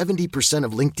 over 70%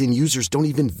 of LinkedIn users don't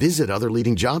even visit other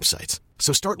leading job sites.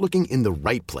 So start looking in the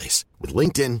right place. With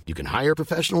LinkedIn, you can hire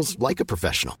professionals like a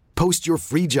professional. Post your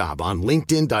free job on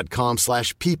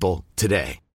linkedin.com/people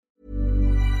today.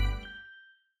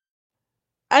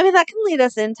 I mean, that can lead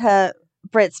us into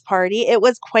Britt's party. It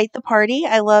was quite the party.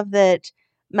 I love that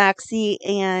Maxie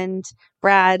and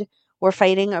Brad were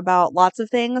fighting about lots of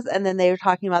things, and then they were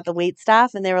talking about the wait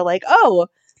staff, and they were like, "Oh,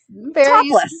 very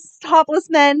topless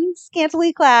men,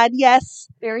 scantily clad, yes."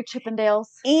 Very Chippendales.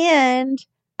 And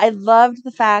I loved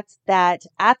the fact that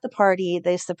at the party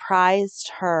they surprised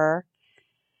her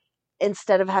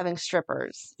instead of having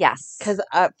strippers. Yes. Because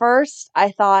at first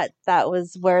I thought that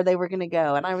was where they were going to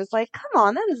go. And I was like, come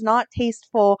on, that is not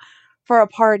tasteful for a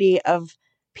party of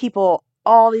people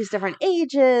all these different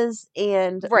ages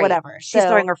and Right. whatever. She's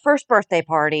throwing her first birthday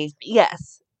party.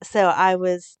 Yes. So I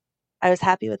was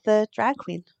happy with the drag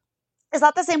queen. Is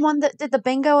that the same one that did the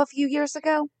bingo a few years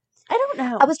ago? I don't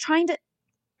know. I was trying to...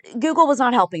 Google was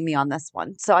not helping me on this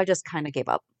one, so I just kind of gave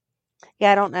up.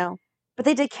 Yeah, I don't know. But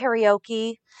they did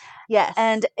karaoke. Yes.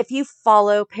 And if you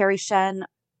follow Perry Shen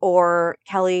or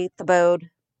Kelly Thabode,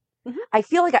 I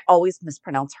feel like I always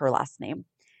mispronounce her last name.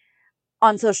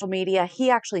 On social media,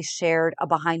 he actually shared a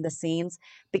behind the scenes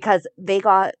because they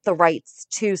got the rights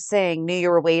to sing Knew You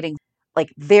Were Waiting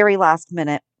like very last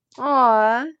minute.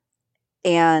 Aww.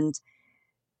 And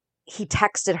he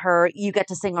texted her, "You get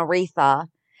to sing Aretha,"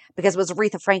 because it was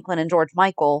Aretha Franklin and George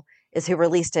Michael is who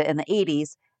released it in the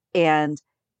 80s. And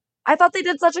I thought they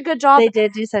did such a good job. They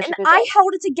did do such a good job. I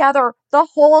held it together the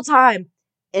whole time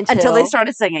until they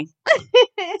started singing.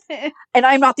 And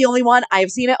I'm not the only one.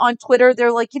 I've seen it on Twitter.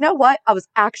 They're like, you know what? I was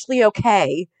actually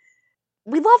okay.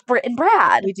 We love Britt and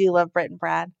Brad. We do love Britt and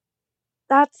Brad.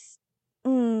 That's...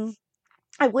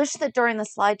 I wish that during the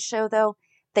slideshow, though,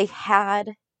 they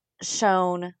had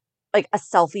shown like a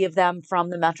selfie of them from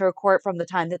the Metro Court from the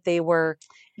time that they were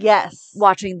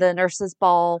watching the nurses'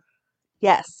 ball.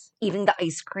 Yes. Eating the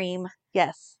ice cream.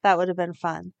 Yes. That would have been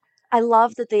fun. I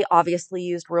love that they obviously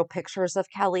used real pictures of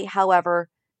Kelly. However,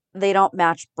 they don't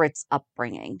match Britt's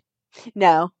upbringing.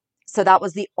 No. So that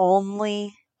was the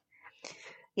only...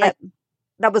 Yep.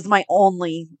 That was my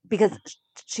only... Because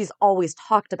she's always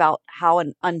talked about how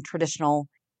an untraditional...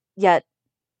 Yet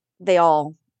they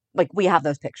all... Like, we have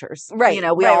those pictures. Right. You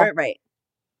know, Right.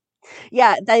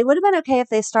 Yeah, they would have been okay if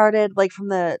they started, like, from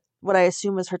the... What I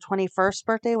assume was her 21st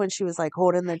birthday when she was, like,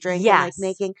 holding the drink and, like,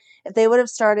 making... If they would have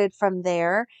started from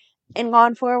there... and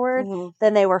gone forward,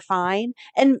 then they were fine.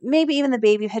 And maybe even the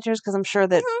baby pictures, because I'm sure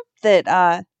that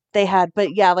they had.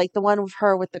 But yeah, like the one with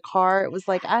her with the car, it was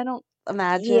like, I don't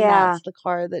imagine that's the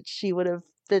car that she would have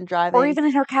been driving. Or even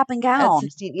in her cap and gown. At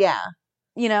 16, yeah.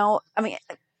 You know, I mean,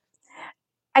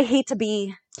 I hate to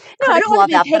be I don't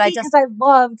want to be picky but because I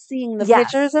loved seeing the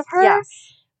pictures of her. Yes.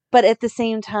 But at the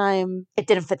same time... It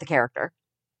didn't fit the character.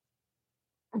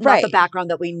 Right. Not the background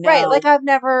that we know. Right. Like, I've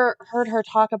never heard her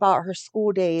talk about her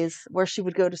school days where she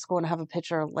would go to school and have a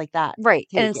picture like that. Right.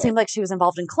 And it seemed like she was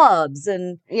involved in clubs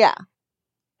and... Yeah.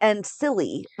 And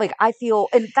silly. Like, I feel...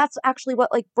 And that's actually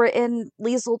what, like, Britt and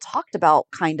Liesl talked about,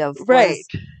 kind of. Right.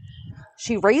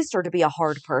 She raised her to be a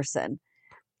hard person.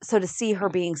 So to see her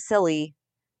being silly,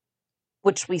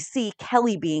 which we see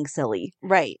Kelly being silly.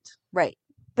 Right. Right.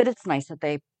 But it's nice that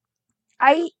they...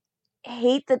 I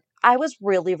hate that... I was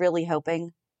really, really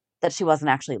hoping that she wasn't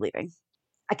actually leaving.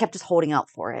 I kept just holding out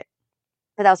for it.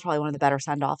 But that was probably one of the better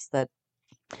send-offs that...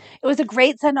 It was a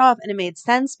great send-off, and it made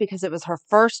sense because it was her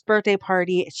first birthday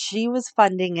party. She was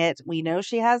funding it. We know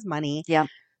she has money. Yeah.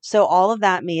 So all of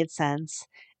that made sense.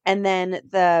 And then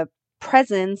the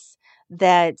presents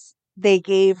that they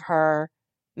gave her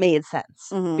made sense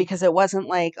Mhm. because it wasn't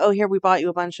like, oh, here we bought you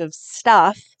a bunch of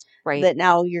stuff Right. that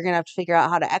now you're going to have to figure out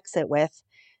how to exit with.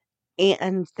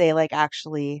 And they like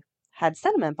actually had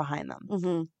sentiment behind them.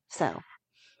 Mm-hmm. So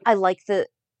I like that.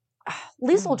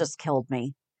 Liesl just killed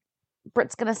me.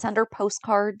 Britt's going to send her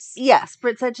postcards. yes,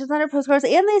 Britt said she's sent her postcards,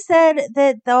 and they said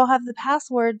that they'll have the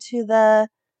password to the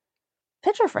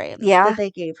picture frame that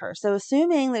they gave her. So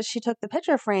assuming that she took the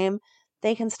picture frame,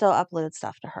 they can still upload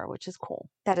stuff to her, which is cool.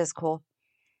 That is cool.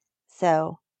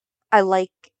 So I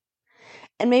like,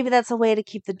 and maybe that's a way to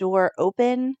keep the door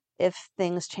open if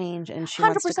things change and she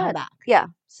wants to come 100%. back. Yeah.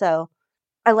 So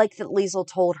I like that Liesl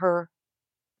told her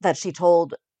that she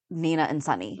told Nina and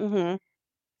Sunny. mhm.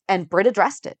 And Britt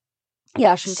addressed it.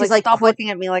 Yeah, she's like, stop looking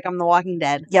at me like I'm the Walking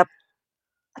Dead. Yep.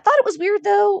 I thought it was weird,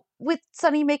 though, with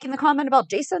Sunny making the comment about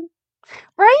Jason.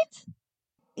 Right?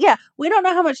 Yeah, we don't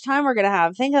know how much time we're going to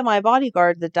have. Think of my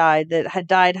bodyguard that had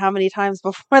died how many times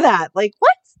before that? Like,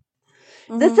 what?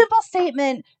 Mm-hmm. The simple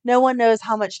statement, no one knows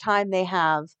how much time they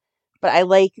have, but I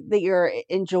like that you're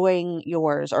enjoying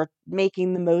yours or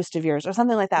making the most of yours or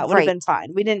something like that. Would have been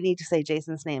fine. We didn't need to say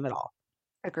Jason's name at all.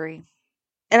 Agree.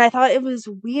 And I thought it was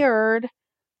weird.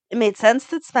 It made sense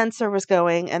that Spencer was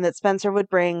going and that Spencer would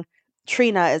bring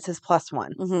Trina as his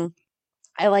 +1. Mm-hmm.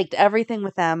 I liked everything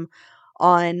with them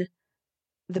on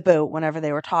the boat whenever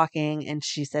they were talking, and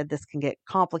she said this can get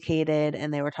complicated,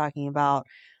 and they were talking about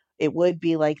it would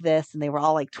be like this, and they were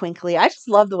all like twinkly. I just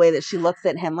love the way that she looks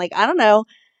at him. Like, I don't know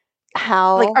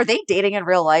how. Like, are they dating in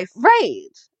real life?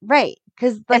 Right.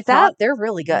 Because like if not, they're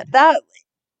really good.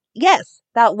 Yes,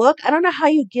 that look. I don't know how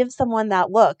you give someone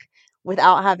that look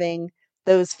without having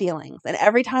those feelings. And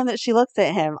every time that she looks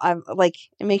at him, I'm like,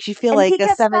 it makes you feel like a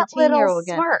 17-year-old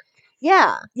again. Smirk.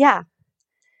 Yeah. Yeah.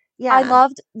 Yeah. I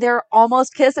loved their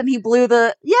almost kiss, and he blew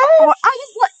the. Yes. I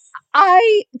was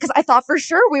like, because I thought for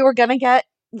sure we were gonna get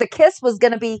the kiss was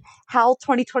gonna be how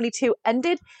 2022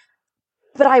 ended,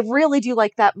 but I really do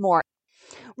like that more.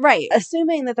 Right.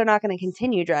 Assuming that they're not going to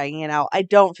continue dragging it out, I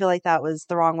don't feel like that was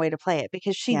the wrong way to play it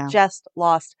because she just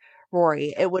lost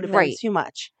Rory. It would have been too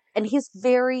much. And he's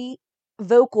very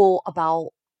vocal about,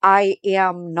 I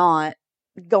am not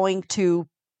going to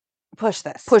push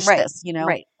this, you know?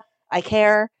 Right. I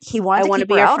care. He wanted to keep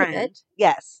be her a out friend. of it.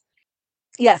 Yes.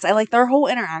 Yes. I like their whole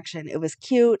interaction. It was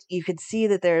cute. You could see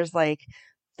that there's like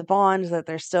the bond that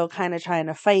they're still kind of trying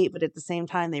to fight, but at the same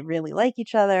time, they really like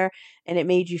each other. And it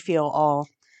made you feel all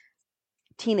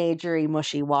teenagery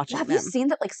mushy watching Have them. you seen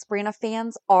that like Sabrina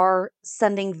fans are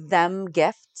sending them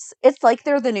gifts? It's like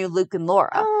they're the new Luke and Laura.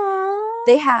 Aww.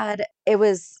 They had, it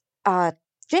was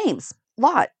James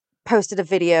Lott posted a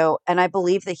video, and I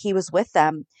believe that he was with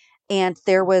them, and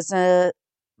there was a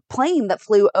plane that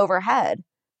flew overhead,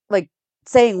 like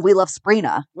saying, "We love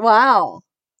Sabrina." Wow.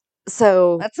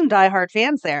 So that's some diehard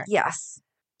fans there. Yes.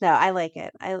 No, I like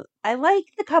it. I like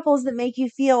the couples that make you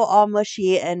feel all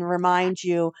mushy and remind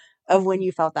you of when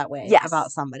you felt that way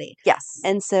about somebody. Yes.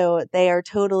 And so they are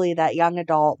totally that young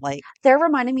adult, like. They're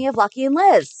reminding me of Lucky and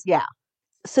Liz. Yeah.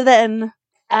 So then,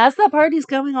 as that party's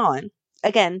going on,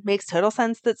 again, makes total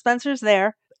sense that Spencer's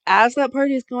there. As that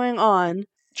party's going on,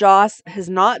 Joss has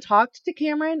not talked to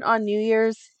Cameron on New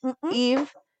Year's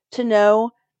Eve to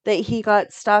know that he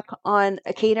got stuck on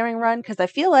a catering run, because I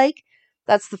feel like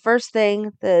that's the first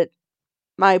thing that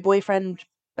my boyfriend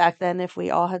back then, if we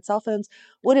all had cell phones,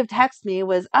 would have texted me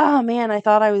was, oh man, I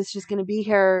thought I was just going to be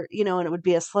here, you know, and it would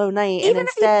be a slow night. Even and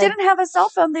instead, if he didn't have a cell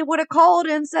phone, they would have called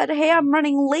and said, hey, I'm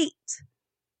running late.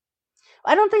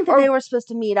 I don't think that they were supposed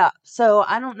to meet up. So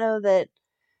I don't know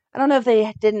if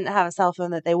they didn't have a cell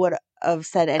phone that they would have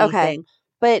said anything. Okay.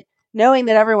 But knowing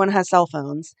that everyone has cell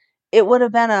phones, it would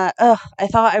have been I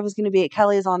thought I was going to be at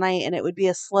Kelly's all night, and it would be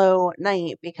a slow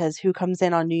night because who comes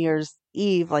in on New Year's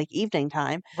Eve, like evening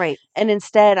time? Right. And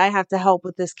instead I have to help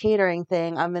with this catering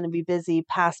thing. I'm going to be busy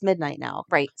past midnight now.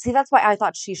 Right. See, that's why I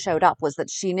thought she showed up, was that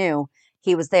she knew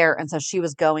he was there. And so she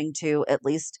was going to at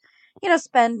least, you know,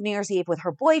 spend New Year's Eve with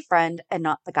her boyfriend and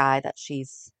not the guy that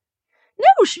she's.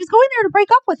 No, she was going there to break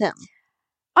up with him.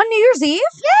 On New Year's Eve?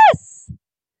 Yes.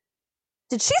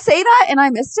 Did she say that and I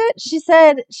missed it? She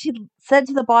said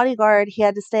to the bodyguard he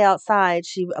had to stay outside.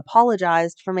 She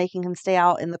apologized for making him stay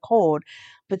out in the cold,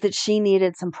 but that she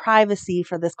needed some privacy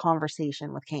for this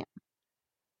conversation with Cam.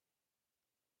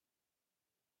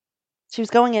 She was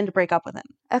going in to break up with him.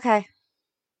 Okay.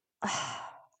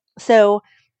 So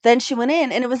then she went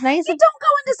in, and it was nice. You don't go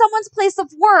into someone's place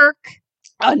of work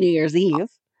on New Year's Eve.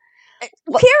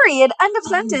 Period. End of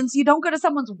sentence. You don't go to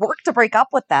someone's work to break up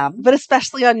with them. But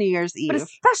especially on New Year's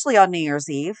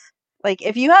Eve. Like,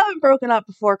 if you haven't broken up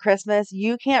before Christmas,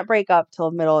 you can't break up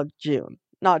till middle of June.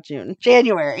 not June,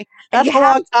 January. And That's a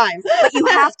long time. But you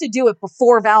have to do it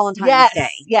before Valentine's Day.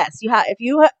 Yes, you have. If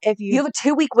you have a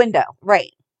 2-week window.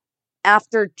 Right.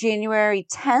 After January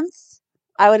 10th?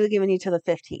 I would have given you to the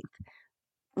 15th.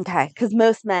 Okay. Because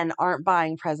most men aren't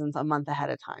buying presents a month ahead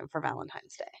of time for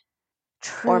Valentine's Day.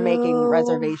 True. Or making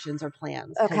reservations or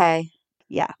plans. Okay.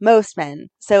 Yeah, most men.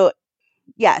 So,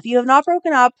 yeah, if you have not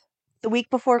broken up the week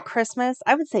before Christmas,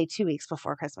 I would say 2 weeks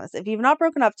before Christmas. If you've not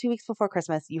broken up 2 weeks before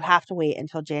Christmas, you have to wait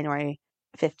until January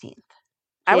 15th.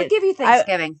 I would give you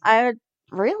Thanksgiving. I would,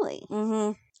 really?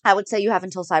 Mm-hmm. I would say you have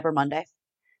until Cyber Monday.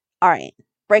 All right.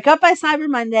 Break up by Cyber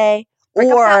Monday. Break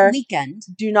or up that weekend.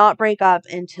 Do not break up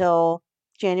until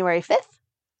January 5th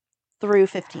through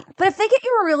 15th. But if they get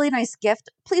you a really nice gift,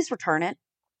 please return it.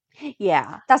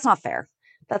 Yeah. That's not fair.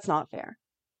 That's not fair.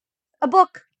 A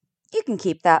book, you can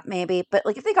keep that maybe. But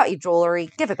like if they got you jewelry,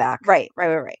 give it back. Right.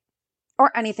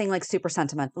 Or anything like super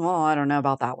sentimental. Well, I don't know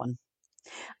about that one.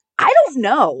 I don't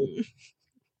know.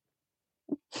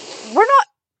 We're not.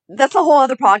 That's a whole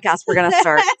other podcast we're going to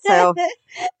start. So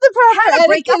the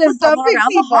proper etiquette of dumping around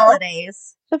people. The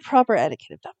holidays. The proper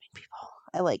etiquette of dumping people.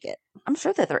 I like it. I'm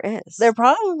sure that there is. There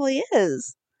probably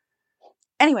is.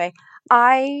 Anyway,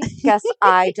 I guess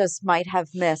I just might have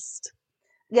missed.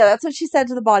 Yeah, that's what she said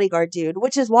to the bodyguard dude,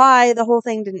 which is why the whole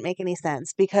thing didn't make any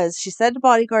sense. Because she said to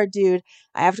bodyguard dude,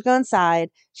 I have to go inside.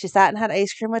 She sat and had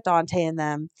ice cream with Dante and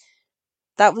them.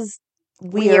 That was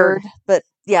weird. But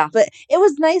yeah. But it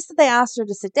was nice that they asked her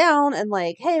to sit down and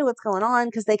like, hey, what's going on?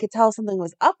 Because they could tell something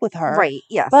was up with her. Right,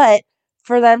 yes. But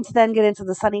for them to then get into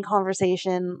the Sunny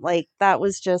conversation, like, that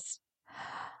was just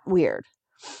weird.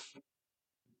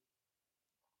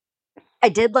 I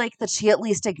did like that she at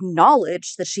least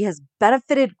acknowledged that she has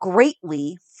benefited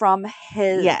greatly from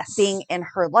his being in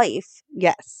her life.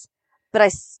 Yes. But I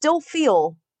still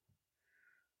feel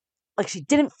like she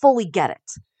didn't fully get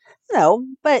it. No,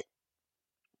 but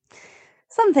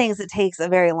some things it takes a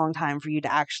very long time for you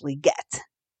to actually get.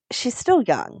 She's still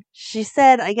young. She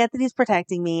said, I get that he's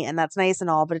protecting me, and that's nice and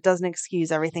all, but it doesn't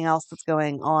excuse everything else that's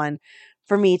going on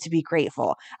for me to be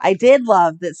grateful. I did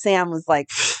love that Sam was like,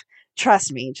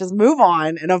 trust me, just move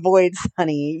on and avoid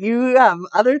Sunny. You have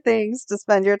other things to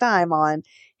spend your time on.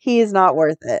 He is not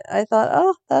worth it. I thought,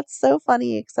 oh, that's so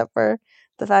funny, except for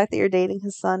the fact that you're dating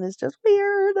his son is just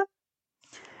weird.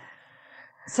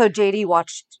 So JD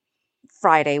watched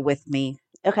Friday with me.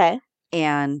 Okay.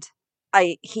 And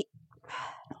I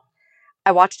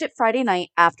watched it Friday night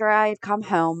after I had come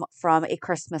home from a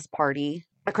Christmas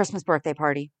birthday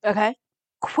party. Okay.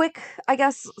 Quick, I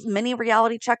guess, mini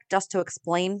reality check just to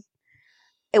explain.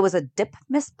 It was a dip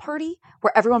miss party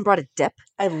where everyone brought a dip.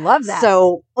 I love that.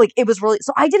 So, like, it was really,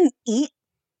 so I didn't eat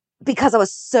because I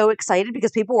was so excited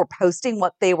because people were posting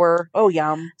what they were. Oh,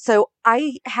 yum. So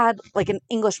I had like an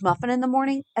English muffin in the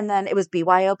morning and then it was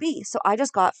BYOB. So I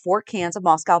just got 4 cans of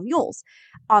Moscow Mules.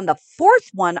 On the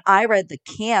 4th one, I read the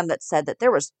can that said that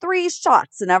there was 3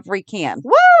 shots in every can.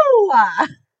 Woo!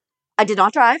 I did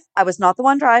not drive. I was not the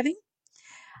one driving.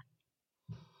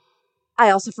 I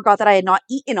also forgot that I had not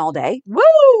eaten all day.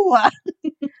 Woo!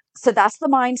 So that's the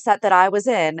mindset that I was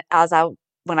in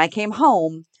when I came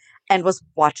home and was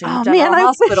watching General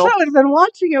Hospital. I wish I would have been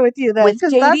watching it with you then,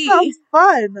 because that sounds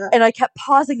fun. And I kept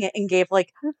pausing it and gave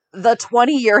like the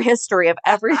 20-year history of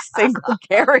every single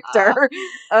character.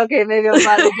 Okay, maybe I'm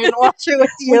glad I didn't watch it with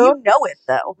you. Well, you know it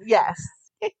though. Yes.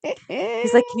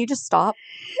 He's like, can you just stop?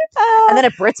 And then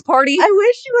at Brit's party. I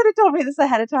wish you would have told me this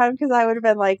ahead of time, because I would have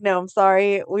been like, no, I'm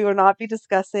sorry. We will not be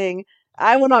discussing.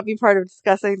 I will not be part of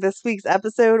discussing this week's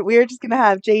episode. We are just going to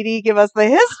have JD give us the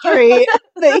history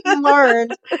that he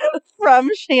learned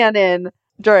from Shannon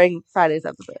during Friday's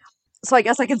episode. So I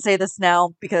guess I can say this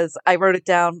now because I wrote it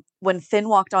down. When Finn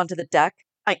walked onto the deck,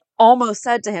 I almost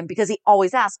said to him, because he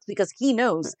always asks, because he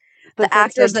knows the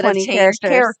actors that have changed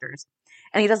characters.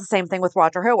 And he does the same thing with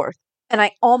Roger Howarth. And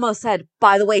I almost said,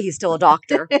 by the way, he's still a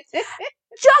doctor.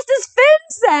 Just as Finn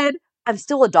said, I'm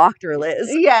still a doctor, Liz.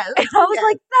 Yes. And I was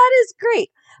like, that is great.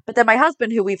 But then my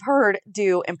husband, who we've heard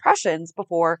do impressions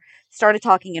before, started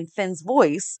talking in Finn's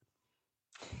voice.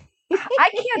 I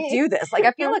can't do this. Like,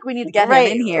 I feel like we need to get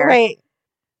him in here. Right.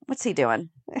 What's he doing?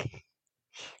 I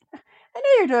know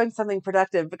you're doing something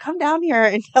productive, but come down here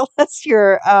and tell us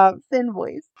your Finn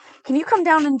voice. Can you come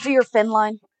down and do your Finn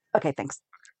line? Okay, thanks.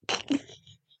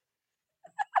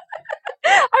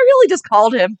 I really just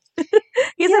called him.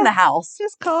 He's in the house.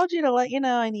 Just called you to let you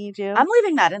know I need you. I'm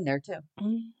leaving that in there too.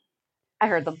 I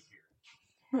heard them.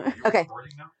 Okay.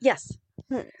 Yes.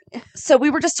 So we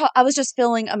were I was just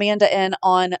filling Amanda in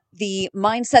on the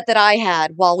mindset that I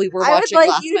had while we were watching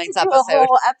last night's episode. A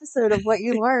whole episode of what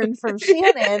you learned from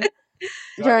Shannon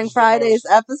during was the Friday's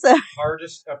most episode.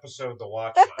 hardest episode to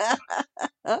watch last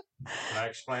night. Can I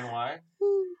explain why?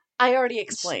 I already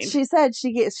explained. She said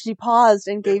she paused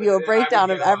and gave you a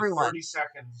breakdown I of would get about everyone. 30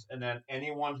 seconds, and then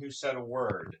anyone who said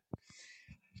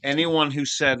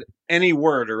any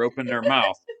word or opened their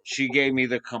mouth, she gave me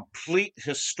the complete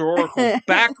historical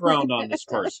background on this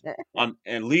person,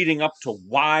 and leading up to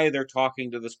why they're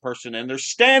talking to this person, and they're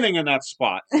standing in that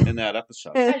spot in that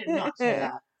episode. I did not say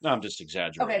that. No, I'm just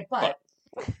exaggerating. Okay, but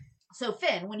so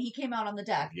Finn, when he came out on the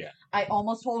deck, yeah, I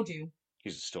almost told you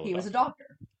he was a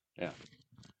doctor. Yeah.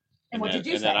 And what did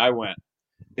you say? And then I went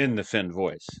in the Finn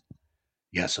voice.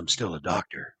 Yes, I'm still a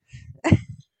doctor.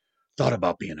 Thought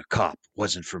about being a cop.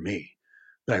 Wasn't for me.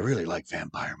 But I really like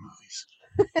vampire movies.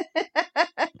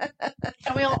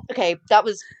 And we all, okay, that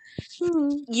was,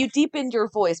 you deepened your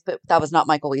voice, but that was not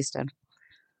Michael Easton.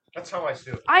 That's how I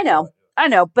do it. I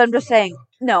know, but I'm just saying,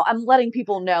 no, I'm letting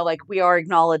people know, like, we are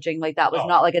acknowledging, like, that was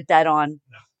not like a dead on.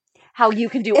 How you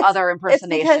can do other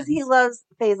impersonations. It's because he loves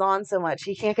Faison so much.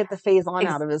 He can't get the Faison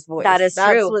out of his voice. That's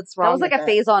true. What's wrong. That was like a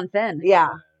Faison Finn. Yeah.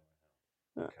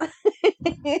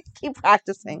 Keep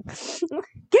practicing.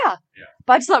 Yeah.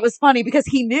 But I just thought it was funny because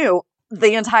he knew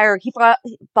he forgot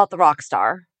about the rock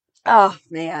star. Oh,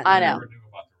 man. I know.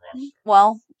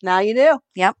 Well, now you do.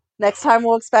 Yep. Next time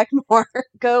we'll expect more.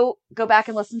 Go back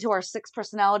and listen to our 6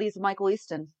 personalities of Michael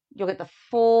Easton. You'll get the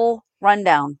full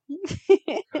rundown.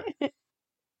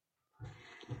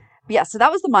 Yeah, so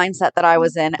that was the mindset that I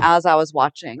was in as I was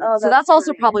watching. Oh, so that's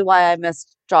also probably why I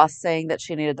missed Joss saying that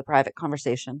she needed the private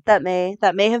conversation. That may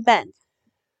have been.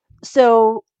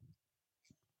 So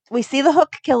we see the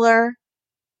hook killer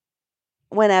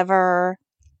whenever.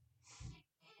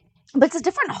 But it's a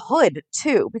different hood,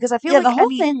 too, because I feel like the whole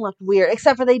thing looked weird,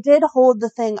 except for they did hold the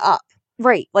thing up.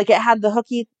 Right. Like it had the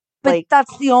hooky, but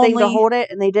that's the only thing to hold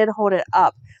it, and they did hold it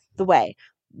up the way.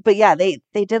 But yeah, they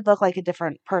did look like a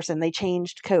different person. They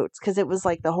changed coats because it was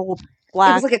like the whole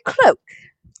black. It was like a cloak.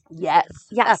 Yes.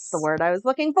 That's the word I was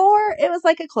looking for. It was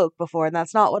like a cloak before, and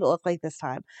that's not what it looked like this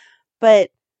time.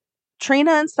 But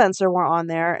Trina and Spencer were on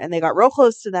there, and they got real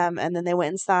close to them, and then they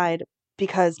went inside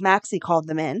because Maxie called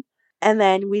them in. And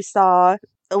then we saw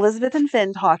Elizabeth and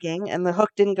Finn talking, and the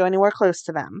hook didn't go anywhere close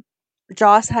to them.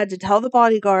 Joss had to tell the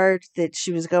bodyguard that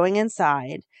she was going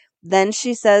inside. Then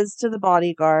she says to the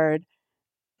bodyguard,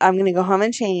 I'm going to go home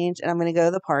and change, and I'm going to go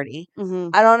to the party. Mm-hmm.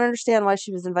 I don't understand why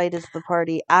she was invited to the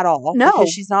party at all. No. Because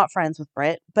she's not friends with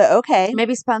Britt, but okay.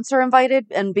 Maybe Spencer invited,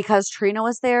 and because Trina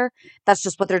was there, that's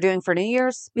just what they're doing for New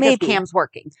Year's. Because Maybe. Cam's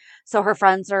working. So her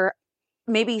friends are,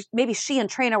 maybe she and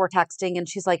Trina were texting, and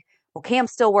she's like, well,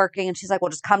 Cam's still working, and she's like,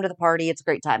 well, just come to the party. It's a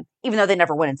great time. Even though they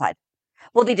never went inside.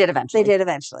 Well, they did eventually.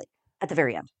 At the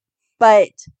very end.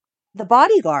 But the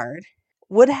bodyguard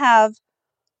would have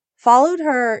followed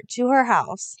her to her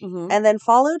house, and then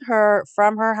followed her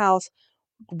from her house,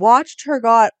 watched her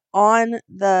got on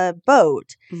the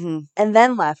boat, and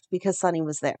then left because Sonny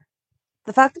was there.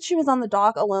 The fact that she was on the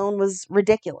dock alone was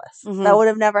ridiculous. That would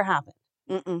have never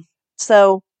happened.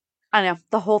 So I know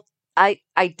the whole. I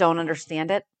don't understand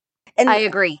it. And I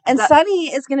agree. And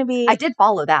Sonny is going to be. I did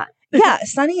follow that. Yeah,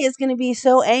 Sonny is going to be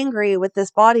so angry with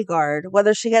this bodyguard,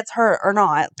 whether she gets hurt or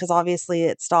not, because obviously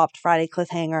it stopped Friday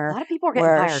Cliffhanger. A lot of people are getting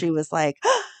where fired. She was like,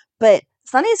 but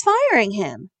Sonny's firing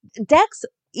him. Dex,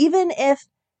 even if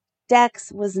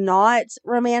Dex was not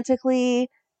romantically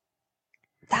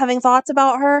having thoughts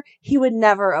about her, he would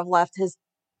never have left his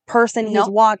person he's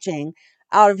watching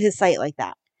out of his sight like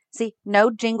that. See, no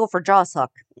jingle for Joss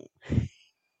Hook.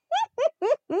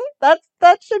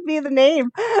 That should be the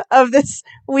name of this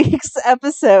week's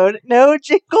episode. No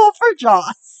jingle for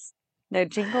Joss. No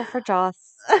jingle for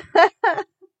Joss.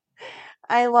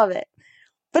 I love it.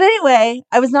 But anyway,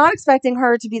 I was not expecting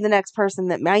her to be the next person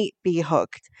that might be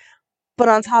hooked. But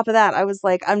on top of that, I was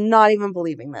like, I'm not even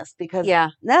believing this because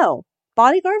no,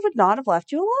 bodyguard would not have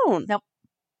left you alone. Nope.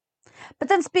 But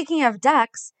then speaking of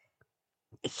Dex,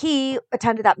 he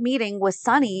attended that meeting with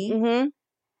Sonny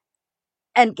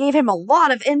and gave him a lot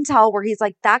of intel where he's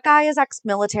like, that guy is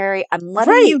ex-military. I'm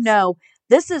letting you know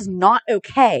this is not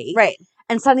okay. Right.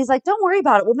 And Sonny's like, don't worry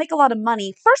about it. We'll make a lot of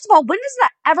money. First of all, when does that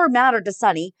ever matter to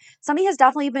Sonny? Sonny has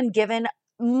definitely been given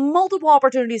multiple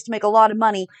opportunities to make a lot of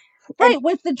money. Right, and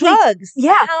with the drugs.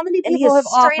 Yeah. How many and people he have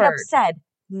straight offered? up said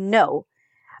no.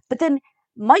 But then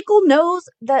Michael knows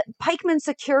that Pikeman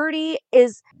Security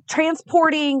is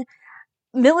transporting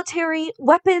military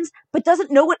weapons, but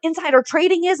doesn't know what insider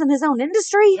trading is in his own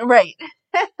industry. Right.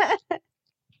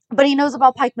 But he knows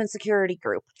about Pikeman Security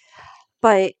Group.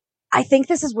 But I think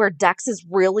this is where Dex is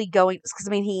really going, because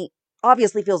I mean, he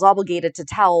obviously feels obligated to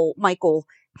tell Michael,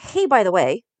 hey, by the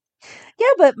way, Yeah,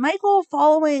 but Michael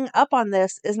following up on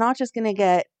this is not just going to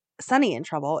get Sonny in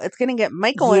trouble. It's going to get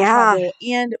Michael in trouble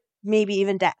and maybe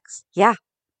even Dex. Yeah.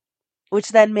 Which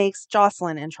then makes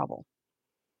Jocelyn in trouble.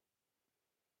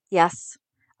 Yes.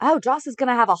 Oh, Joss is going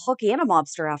to have a hooky and a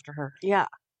mobster after her. Yeah.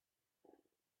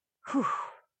 Whew.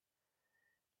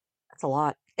 That's a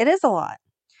lot. It is a lot.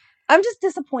 I'm just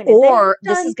disappointed. Or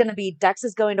this is going to be, Dex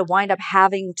is going to wind up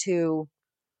having to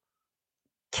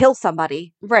kill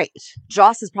somebody. Right.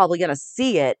 Joss is probably going to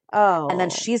see it. Oh. And then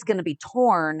she's going to be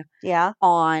torn Yeah.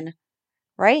 on,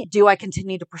 right? Do I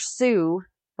continue to pursue,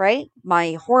 right,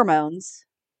 my hormones?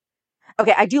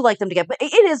 Okay, I do like them together, but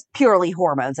it is purely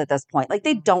hormones at this point. Like,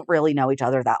 they don't really know each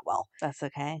other that well. That's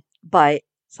okay. But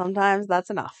sometimes that's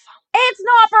enough. It's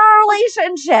not for a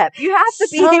relationship. You have to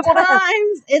be able to,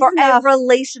 it's for enough a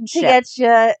relationship. to get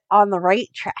you on the right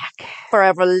track. For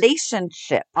a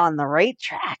relationship. On the right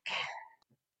track.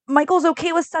 Michael's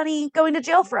okay with Sonny going to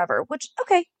jail forever, which,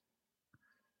 okay.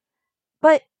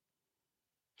 But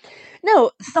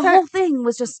no, the whole thing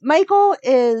was just, Michael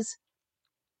is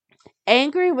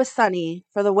angry with Sonny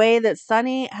for the way that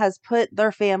Sonny has put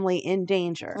their family in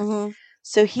danger. Mm-hmm.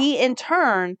 So he, in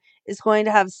turn, is going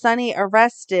to have Sonny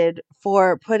arrested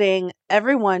for putting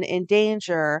everyone in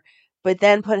danger, but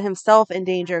then put himself in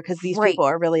danger because these people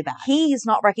are really bad. He's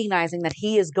not recognizing that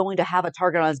he is going to have a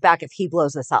target on his back if he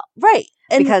blows this up. Right.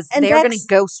 Because they're going to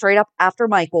go straight up after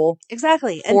Michael.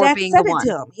 Exactly. And Dex said it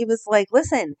to him. He was like,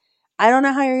 listen, I don't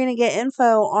know how you're going to get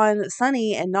info on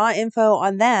Sonny and not info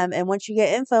on them. And once you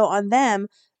get info on them,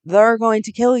 they're going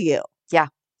to kill you. Yeah.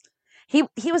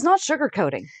 He was not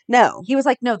sugarcoating. No. He was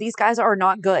like, no, these guys are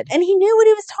not good. And he knew what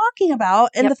he was talking about.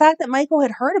 And the fact that Michael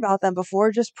had heard about them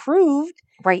before just proved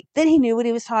that he knew what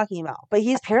he was talking about. But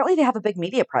apparently they have a big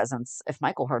media presence if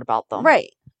Michael heard about them. Right.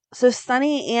 So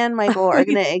Sonny and Michael are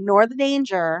going to ignore the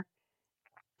danger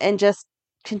and just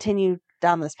continue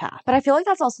down this path. But I feel like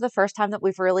that's also the first time that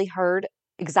we've really heard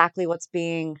exactly what's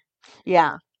being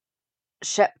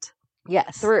shipped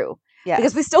through. Yes.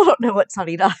 Because we still don't know what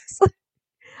Sonny does.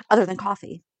 Other than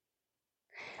coffee.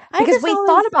 Because we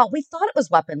thought it was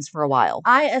weapons for a while.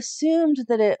 I assumed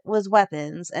that it was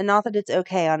weapons, and not that it's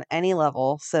okay on any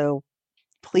level, so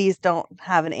please don't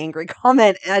have an angry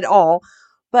comment at all.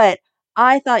 But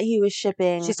I thought he was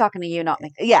shipping... She's talking to you, not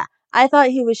me. Yeah. I thought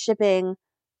he was shipping,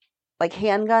 like,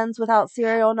 handguns without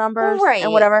serial numbers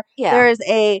and whatever. Yeah. There is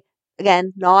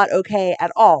again, not okay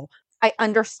at all. I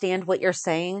understand what you're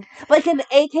saying. Like an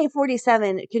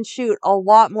AK-47 can shoot a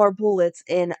lot more bullets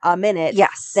in a minute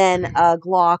than a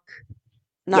Glock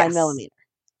 9mm.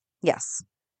 Yes.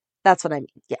 That's what I mean.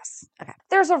 Yes. Okay.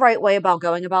 There's a right way about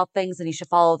going about things, and you should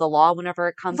follow the law whenever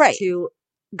it comes to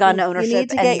gun ownership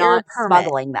and not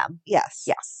smuggling them. Yes.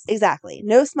 Yes. Exactly.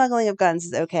 No smuggling of guns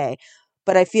is okay.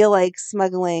 But I feel like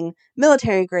smuggling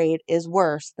military grade is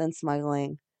worse than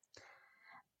smuggling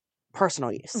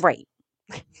personal use. Right.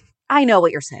 I know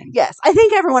what you're saying. Yes, I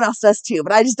think everyone else does too,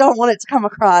 but I just don't want it to come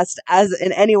across as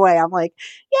in any way. I'm like,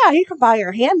 yeah, you can buy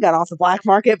your handgun off the black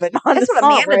market, but not That's what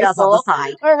Amanda does on the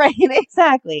side. All right,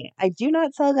 exactly. I do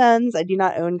not sell guns. I do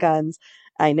not own guns.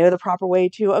 I know the proper way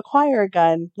to acquire a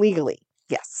gun legally.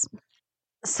 Yes.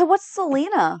 So what's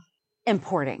Selena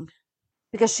importing?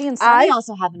 Because she and Sonny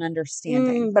also have an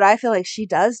understanding. But I feel like she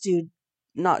does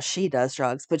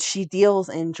drugs, but she deals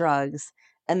in drugs.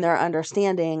 And their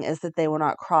understanding is that they will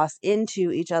not cross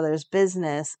into each other's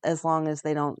business as long as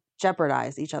they don't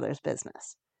jeopardize each other's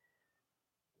business.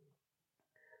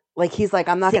 Like, he's like,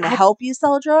 I'm not going to help you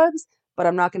sell drugs, but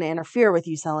I'm not going to interfere with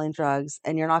you selling drugs.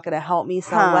 And you're not going to help me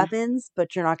sell weapons,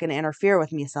 but you're not going to interfere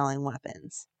with me selling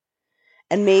weapons.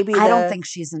 And maybe I don't think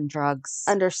she's in drugs.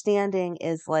 Understanding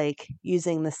is like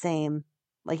using the same,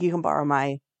 like, you can borrow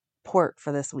my port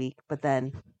for this week, but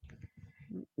then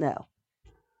no.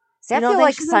 See, I feel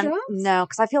like no,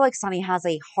 because I feel like Sonny has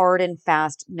a hard and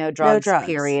fast no drugs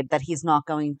period that he's not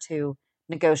going to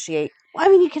negotiate. Well, I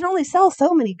mean, you can only sell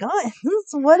so many guns.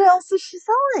 What else is she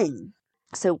selling?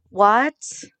 So what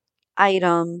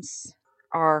items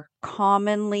are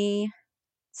commonly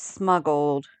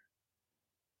smuggled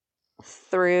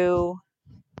through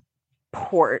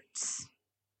ports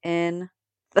in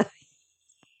the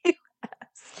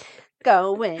U.S.?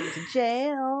 Going to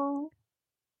jail.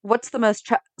 What's the most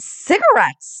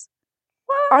cigarettes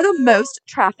are the most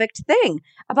trafficked thing.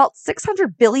 About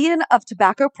 600 billion of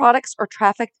tobacco products are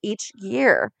trafficked each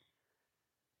year.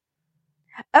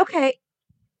 Okay.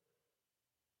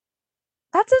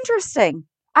 That's interesting.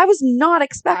 I was not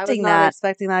expecting that. I was not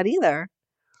expecting that either.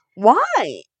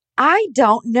 Why? I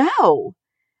don't know.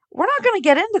 We're not going to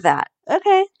get into that.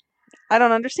 Okay. I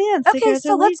don't understand. Okay, Cigarettes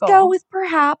so are let's go legal. with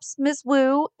perhaps Ms.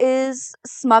 Wu is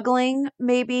smuggling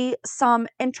maybe some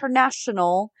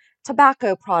international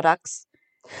tobacco products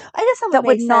I guess that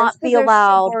would not be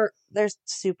allowed. There's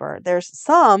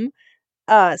some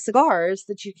cigars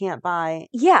that you can't buy and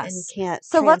Yes. can't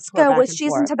So let's transport go back with and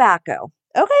she's in forth. tobacco.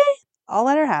 Okay, I'll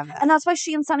let her have that. And that's why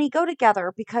she and Sonny go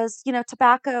together because,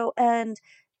 tobacco and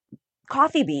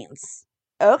coffee beans.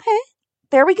 Okay,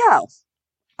 There we go.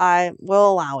 I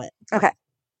will allow it. Okay.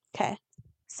 Okay.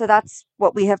 So that's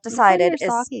what we have decided is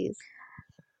Sockies.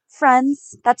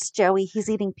 friends. That's Joey. He's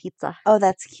eating pizza. Oh,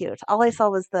 that's cute. All I saw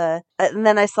was and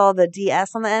then I saw the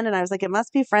DS on the end, and I was like, it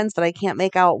must be friends, but I can't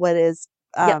make out what is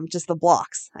just the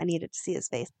blocks. I needed to see his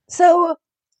face. So,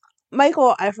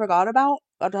 Michael, I forgot about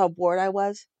how bored I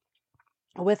was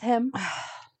with him.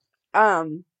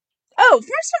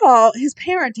 First of all, his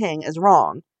parenting is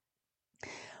wrong.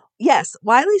 Yes,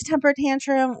 Wiley's temper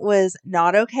tantrum was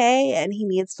not okay, and he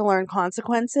needs to learn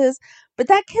consequences. But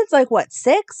that kid's like, what,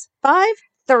 6, 5?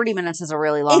 30 minutes is a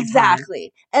really long time.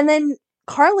 Exactly. And then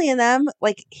Carly and them,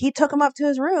 like, he took him up to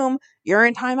his room. You're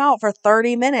in timeout for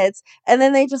 30 minutes. And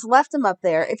then they just left him up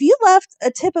there. If you left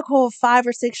a typical 5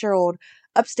 or 6-year-old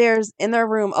upstairs in their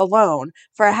room alone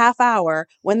for a half hour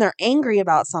when they're angry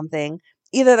about something,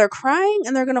 either they're crying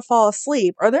and they're going to fall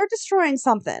asleep or they're destroying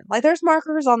something. Like, there's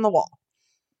markers on the wall.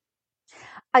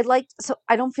 So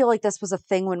I don't feel like this was a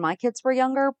thing when my kids were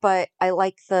younger, but I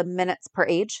like the minutes per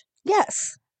age.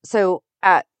 Yes. So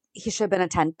he should have been a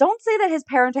 10. Don't say that his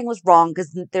parenting was wrong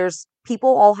because there's people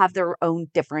all have their own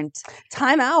different.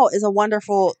 Timeout is a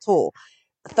wonderful tool.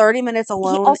 30 minutes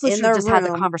alone He also in should their have just room.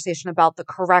 had the conversation about the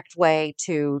correct way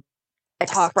to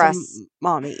Talk express. to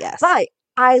mommy, yes. But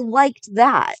I liked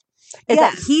that. Is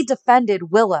Yes. that he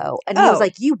defended Willow and he was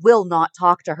like, you will not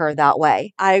talk to her that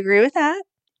way. I agree with that.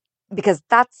 Because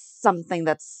that's something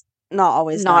that's not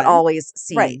always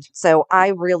seen. Right. So I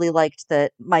really liked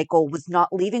that Michael was not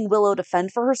leaving Willow to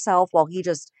fend for herself while he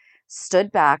just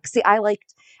stood back. See,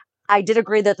 I did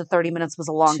agree that the 30 minutes was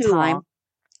a long time.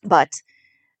 But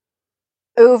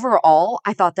overall,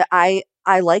 I thought that I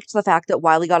liked the fact that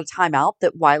Wiley got a timeout,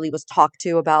 that Wiley was talked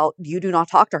to about, you do not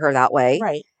talk to her that way.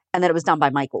 Right. And that it was done by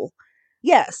Michael.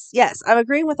 Yes, I'm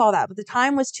agreeing with all that. But the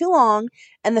time was too long,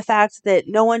 and the fact that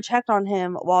no one checked on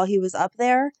him while he was up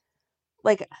there.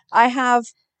 Like, I have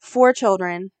 4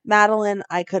 children. Madeline,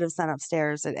 I could have sent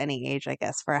upstairs at any age, I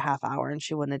guess, for a half hour, and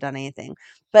she wouldn't have done anything.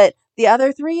 But the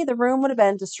other 3, the room would have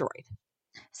been destroyed.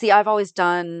 See, I've always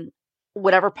done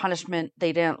whatever punishment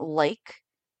they didn't like.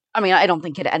 I mean, I don't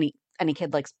think any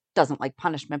kid doesn't like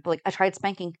punishment, but I tried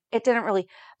spanking. It didn't really.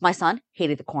 My son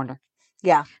hated the corner.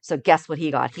 Yeah. So guess what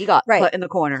he got? He got put in the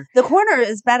corner. The corner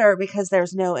is better because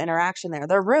there's no interaction there.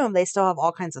 Their room, they still have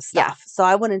all kinds of stuff. Yeah. So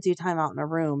I wouldn't do timeout in a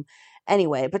room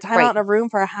anyway. But timeout in a room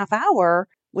for a half hour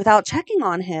without checking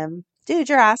on him, dude,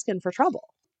 you're asking for trouble.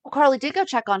 Well, Carly did go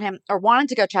check on him, or wanted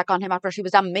to go check on him after she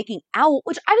was done making out,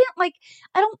 which I didn't like.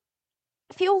 I don't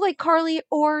feel like Carly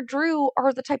or Drew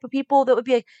are the type of people that would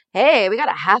be like, hey, we got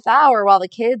a half hour while the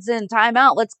kid's in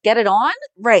timeout. Let's get it on.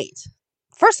 Right.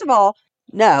 First of all,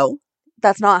 no.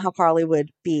 That's not how Carly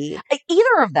would be.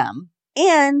 Either of them.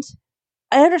 And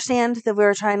I understand that we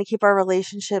were trying to keep our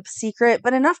relationship secret,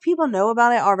 but enough people know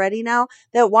about it already now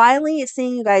that Wiley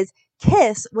seeing you guys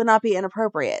kiss would not be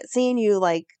inappropriate. Seeing you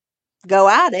go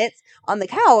at it on the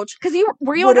couch. Because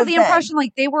were you under the impression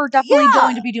they were definitely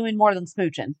going to be doing more than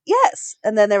smooching? Yes.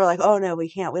 And then they were like, oh no,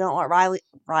 we can't. We don't want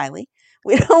Riley.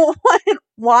 We don't want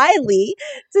Wiley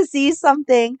to see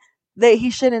something that he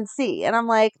shouldn't see. And I'm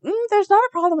like, there's not a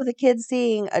problem with a kid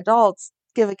seeing adults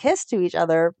give a kiss to each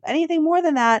other. Anything more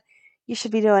than that, you should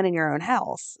be doing in your own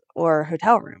house or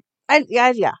hotel room. I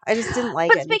just didn't like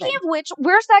it. But speaking of which,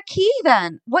 where's that key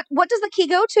then? What does the key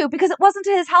go to? Because it wasn't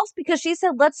to his house because she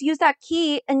said, let's use that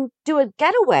key and do a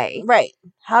getaway. Right.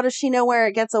 How does she know where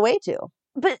it gets away to?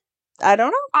 But I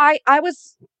don't know. I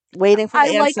was waiting for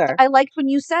the answer. I liked when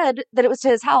you said that it was to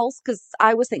his house because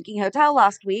I was thinking hotel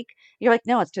last week. You're like,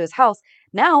 no, it's to his house.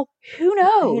 Now, who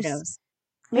knows? Who knows?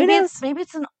 Maybe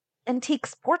it's an antique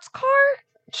sports car.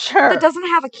 Sure. That doesn't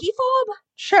have a key fob.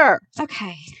 Sure.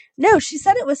 Okay. No, she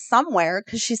said it was somewhere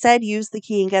because she said use the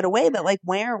key and get away. But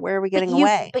where are we getting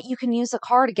away? But you can use a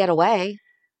car to get away.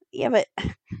 Yeah, but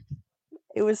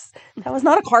that was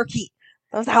not a car key.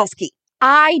 That was a house key.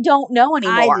 I don't know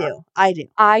anymore. I do.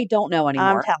 I don't know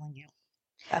anymore. I'm telling you.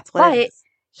 That's what it is.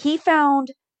 He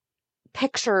found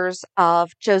pictures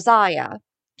of Josiah.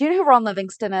 Do you know who Ron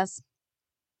Livingston is?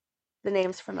 The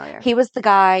name's familiar. He was the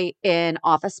guy in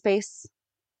Office Space.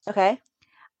 Okay.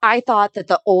 I thought that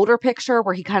the older picture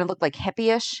where he kind of looked like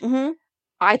hippie-ish,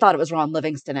 I thought it was Ron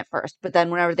Livingston at first, but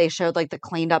then whenever they showed like the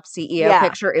cleaned up CEO Yeah.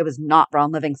 picture, it was not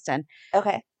Ron Livingston.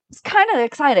 Okay. I was kind of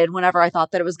excited whenever I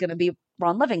thought that it was going to be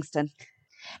Ron Livingston.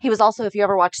 He was also, if you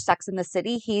ever watched Sex in the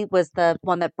City, he was the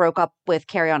one that broke up with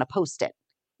Carrie on a Post-it.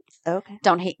 Okay.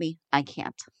 Don't hate me. I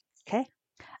can't. Okay.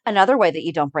 Another way that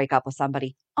you don't break up with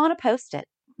somebody, on a Post-it,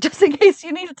 just in case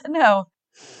you needed to know.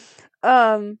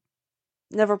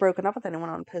 Never broken up with anyone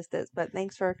on Post-its, but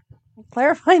thanks for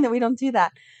clarifying that we don't do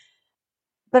that.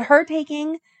 But her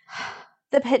taking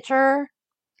the picture.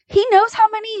 He knows how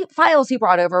many files he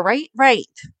brought over, right? Right.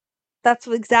 That's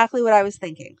exactly what I was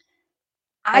thinking.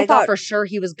 I thought for sure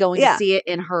he was going Yeah. to see it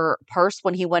in her purse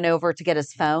when he went over to get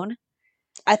his phone.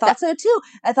 I thought so too.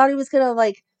 I thought he was going to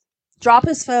like drop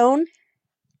his phone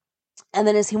and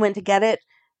then as he went to get it,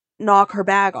 knock her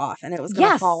bag off and it was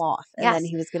going to fall off. And then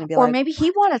he was going to be or like, maybe he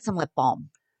wanted some lip balm.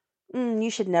 you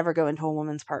should never go into a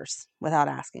woman's purse without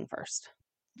asking first.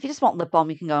 If you just want lip balm,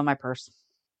 you can go in my purse.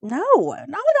 No, not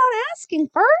without asking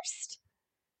first.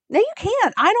 No, you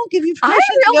can't. I don't give you permission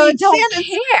I to go really into don't Shannon's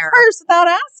care. purse without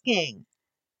asking.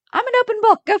 I'm an open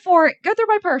book. Go for it. Go through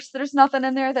my purse. There's nothing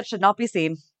in there that should not be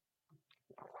seen.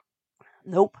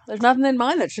 Nope. There's nothing in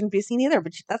mine that shouldn't be seen either,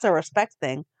 but that's a respect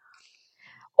thing.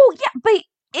 Oh, yeah. But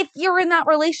if you're in that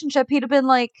relationship, he'd have been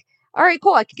like, all right,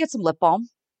 cool. I could get some lip balm.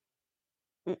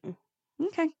 Mm-mm.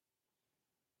 Okay.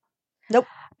 Nope.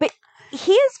 But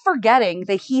he is forgetting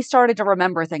that he started to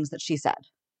remember things that she said.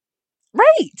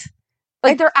 Right.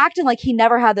 Like they're acting like he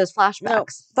never had those flashbacks. No,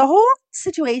 the whole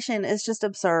situation is just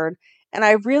absurd. And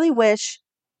I really wish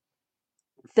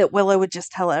that Willow would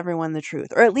just tell everyone the truth,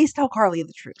 or at least tell Carly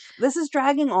the truth. This is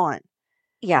dragging on.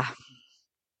 Yeah.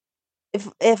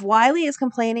 If Wiley is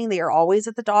complaining that you're always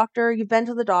at the doctor, you've been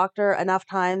to the doctor enough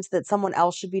times that someone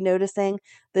else should be noticing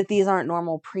that these aren't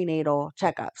normal prenatal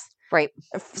checkups. Right.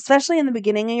 Especially in the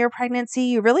beginning of your pregnancy,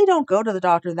 you really don't go to the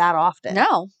doctor that often.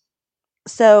 No.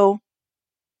 So.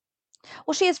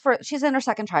 Well, she's in her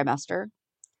second trimester.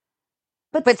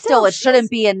 But still, it shouldn't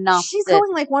be enough. She's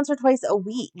going like once or twice a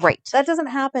week. Right. That doesn't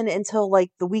happen until like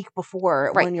the week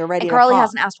before when you're ready and to Carly pop.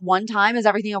 hasn't asked one time, is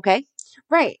everything okay?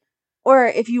 Right. Or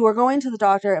if you were going to the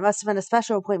doctor, it must have been a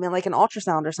special appointment, like an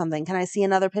ultrasound or something. Can I see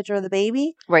another picture of the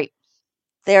baby? Right.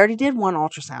 They already did one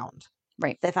ultrasound.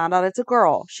 Right. They found out it's a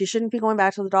girl. She shouldn't be going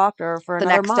back to the doctor for The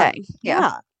another next month. day.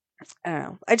 Yeah. I don't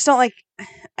know. I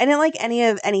didn't like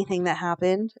anything that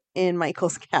happened in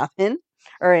Michael's cabin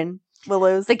or in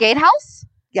Willow's. The gatehouse?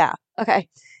 Yeah. Okay.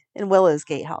 In Willow's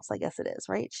gatehouse, I guess it is,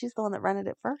 right? She's the one that rented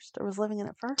it first or was living in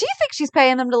it first. Do you think she's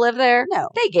paying them to live there? No.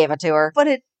 They gave it to her.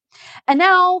 And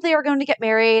now they are going to get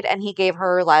married, and he gave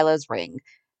her Lila's ring.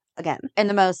 Again. In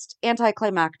the most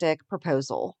anticlimactic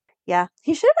proposal. Yeah.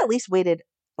 He should have at least waited,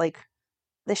 like,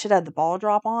 they should have the ball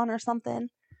drop on or something.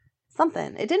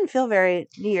 Something. It didn't feel very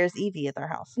New Year's Eve at their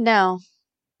house. No.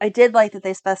 I did like that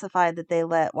they specified that they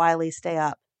let Wiley stay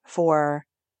up for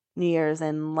New Year's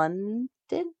in London.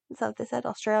 Is that what they said?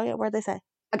 Australia? Where'd they say?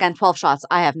 Again, 12 shots.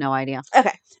 I have no idea.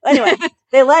 Okay. Anyway,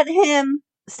 they let him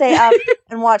stay up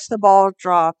and watch the ball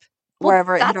drop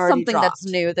wherever it had already something dropped. that's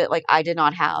new that like I did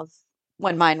not have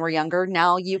when mine were younger.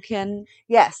 Now you can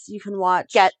Yes, you can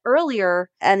watch get earlier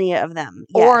any of them.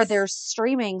 or Yes. there's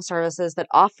streaming services that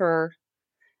offer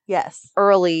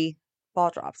early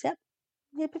ball drops. Yep.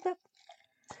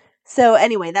 So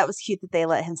anyway, that was cute that they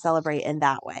let him celebrate in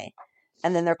that way.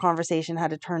 And then their conversation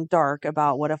had to turn dark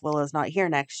about what if Willow's not here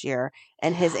next year.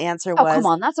 And his answer was, come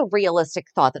on, that's a realistic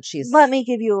thought that she's... Let me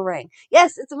give you a ring.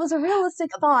 Yes, it was a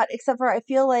realistic thought, except for I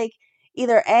feel like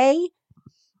either A,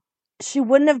 she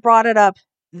wouldn't have brought it up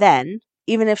then,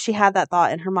 even if she had that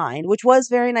thought in her mind, which was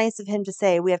very nice of him to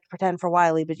say, we have to pretend for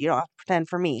Wiley, but you don't have to pretend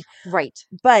for me. Right.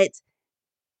 But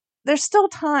there's still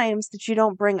times that you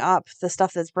don't bring up the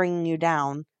stuff that's bringing you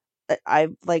down. I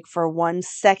like for 1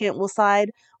 second will side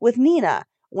with Nina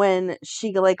when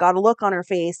she like got a look on her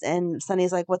face and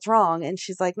Sunny's like, what's wrong? And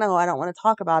she's like, no, I don't want to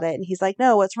talk about it. And he's like,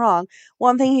 no, what's wrong?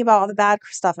 Well, I'm thinking about all the bad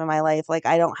stuff in my life. Like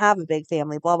I don't have a big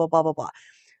family, blah, blah, blah, blah, blah.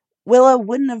 Willow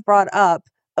wouldn't have brought up,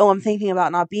 oh, I'm thinking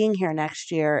about not being here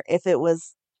next year if it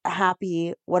was a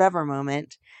happy whatever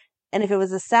moment. And if it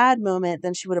was a sad moment,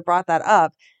 then she would have brought that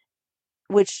up,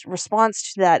 which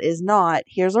response to that is not,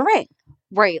 here's a ring.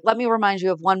 Right. Let me remind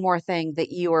you of one more thing that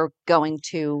you are going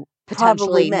to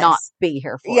potentially Probably not miss. be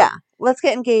here for. Yeah. Let's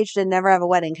get engaged and never have a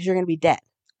wedding because you're going to be dead.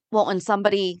 Well, and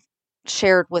somebody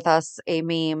shared with us a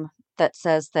meme that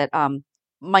says that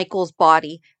Michael's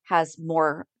body has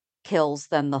more kills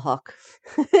than the Hook.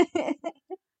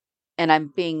 And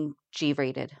I'm being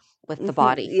G-rated with the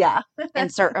body. Yeah.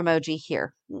 Insert emoji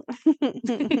here.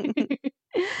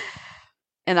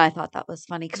 And I thought that was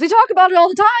funny because we talk about it all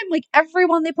the time. Like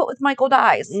everyone they put with Michael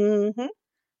dies.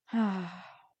 Mm-hmm.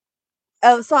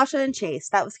 Oh, Sasha and Chase.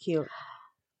 That was cute.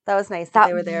 That was nice that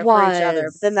they were there for each other.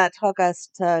 But then that took us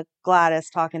to Gladys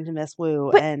talking to Miss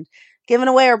Wu and giving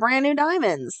away her brand new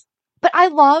diamonds. But I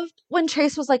loved when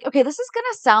Chase was like, okay, this is going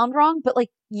to sound wrong, but like,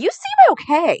 you seem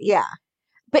okay. Yeah.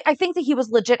 But I think that he was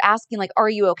legit asking, like, are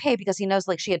you okay? Because he knows,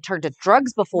 like, she had turned to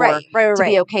drugs before to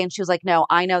be okay. And she was like, no,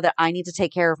 I know that I need to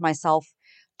take care of myself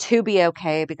to be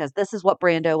okay because this is what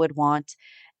Brando would want.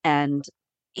 And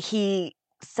he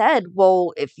said,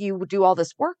 well, if you do all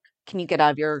this work, can you get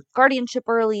out of your guardianship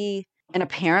early? And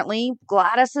apparently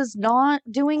Gladys is not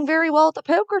doing very well at the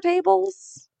poker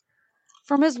tables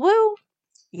for Ms. Wu.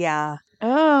 Yeah.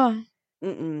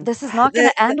 This is not going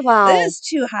to end well. This is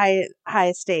too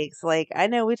high stakes. Like, I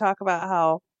know we talk about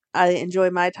how I enjoy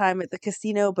my time at the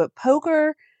casino, but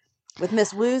poker with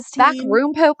Miss Wu's team. Back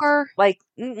room poker. Like,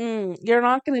 you're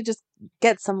not going to just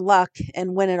get some luck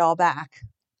and win it all back.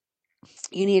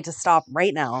 You need to stop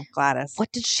right now, Gladys.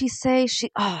 What did she say?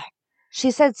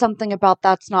 She said something about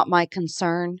that's not my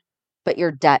concern, but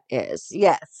your debt is.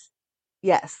 Yes.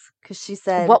 Because she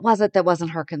said... What was it that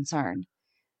wasn't her concern?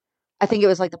 I think it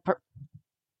was like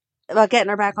about getting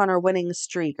her back on her winning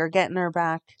streak or getting her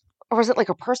back. Or was it like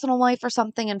her personal life or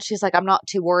something? And she's like, I'm not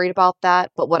too worried about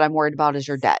that, but what I'm worried about is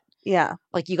your debt. Yeah.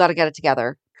 Like, you got to get it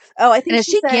together. Oh, I think and is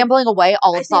she gambling away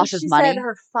all of Sasha's money? Said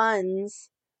her funds...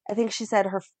 I think she said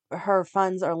her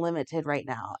funds are limited right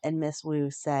now. And Miss Wu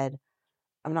said,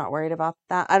 I'm not worried about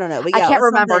that. I don't know. But yeah, I can't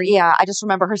remember. Yeah, I just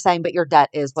remember her saying, but your debt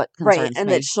is what concerns and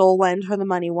me. that she'll lend her the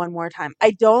money one more time.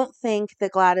 I don't think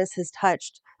that Gladys has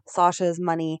touched Sasha's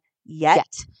money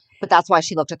yet. But that's why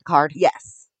she looked at the card?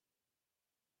 Yes.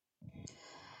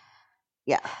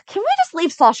 Yeah. Can we just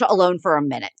leave Sasha alone for a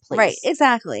minute, please? Right.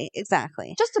 Exactly.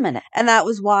 Just a minute. And that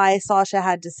was why Sasha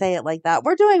had to say it like that.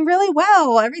 We're doing really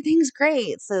well. Everything's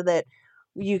great. So that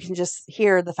you can just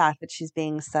hear the fact that she's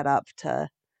being set up to,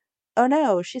 oh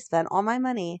no, she spent all my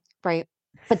money. Right.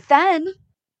 But then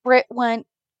Britt went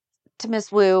to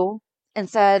Miss Wu and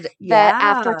said that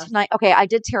after tonight, okay, I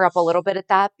did tear up a little bit at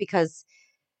that because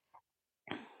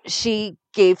she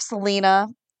gave Selena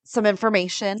some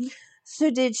information. So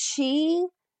did she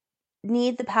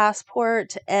need the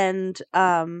passport and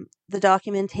the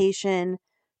documentation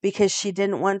because she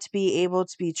didn't want to be able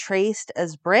to be traced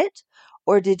as Britt?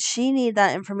 Or did she need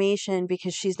that information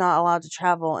because she's not allowed to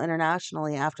travel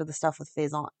internationally after the stuff with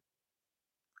Faison?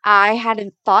 I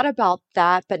hadn't thought about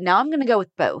that, but now I'm going to go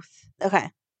with both. Okay.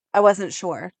 I wasn't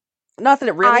sure. Not that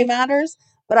it really matters,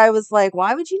 but I was like,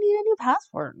 why would you need a new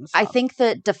passport? I think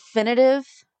that definitive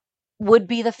would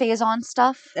be the Faison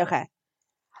stuff. Okay.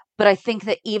 But I think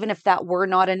that even if that were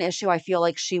not an issue, I feel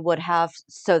like she would have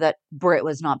so that Britt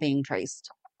was not being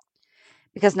traced.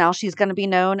 Because now she's going to be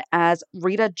known as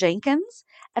Rita Jenkins,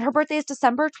 and her birthday is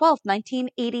December 12th,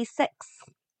 1986.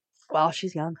 Well,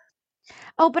 she's young.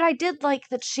 Oh, but I did like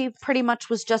that she pretty much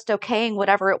was just okaying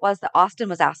whatever it was that Austin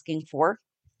was asking for.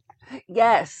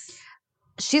 Yes.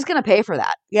 She's going to pay for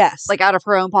that. Yes. Like out of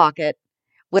her own pocket.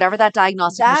 Whatever that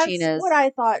diagnostic machine is. That's what I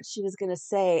thought she was going to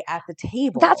say at the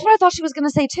table. That's what I thought she was going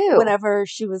to say too. Whenever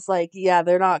she was like, yeah,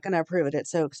 they're not going to approve it. It's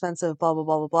so expensive, blah, blah,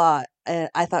 blah, blah, blah. And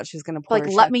I thought she was going to pull like,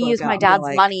 let me use my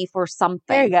dad's money for something.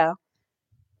 There you go.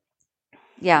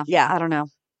 Yeah. Yeah. I don't know.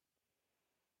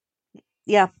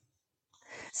 Yeah.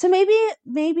 So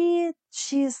maybe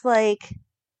she's like,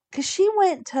 because she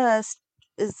went to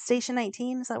Station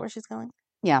 19. Is that where she's going?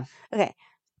 Yeah. Okay.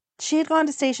 She had gone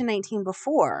to Station 19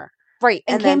 before. Right.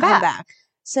 And came back.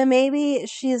 So maybe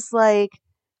she's like,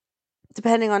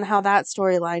 depending on how that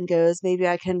storyline goes, maybe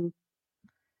I can,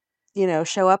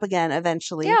 show up again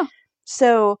eventually. Yeah.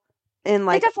 So in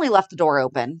they definitely left the door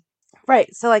open.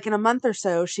 Right. So like in a month or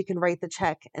so, she can write the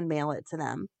check and mail it to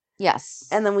them. Yes.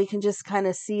 And then we can just kind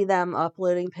of see them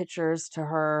uploading pictures to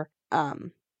her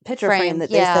picture frame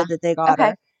that they said that they got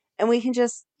her. And we can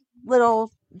just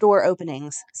little door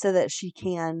openings so that she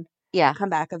can come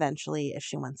back eventually if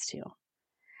she wants to.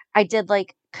 I did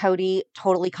like Cody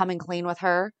totally coming clean with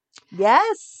her.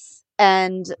 Yes.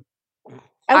 And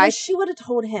I wish she would have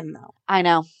told him though. I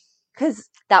know. Because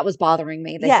that was bothering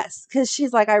me. Yes. Because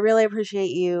she's like, I really appreciate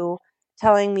you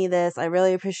telling me this. I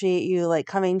really appreciate you like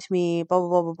coming to me, blah, blah,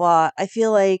 blah, blah, blah. I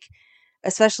feel like,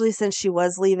 especially since she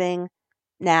was leaving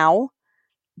now,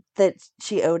 that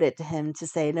she owed it to him to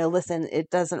say, no, listen, it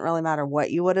doesn't really matter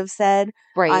what you would have said.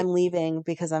 Right. I'm leaving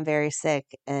because I'm very sick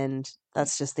and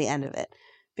that's just the end of it.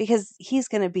 Because he's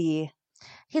going to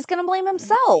blame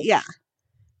himself. Yeah.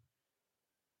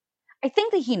 I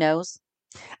think that he knows.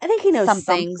 I think he knows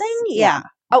something. Yeah.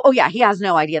 Oh, yeah. He has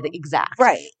no idea the exact.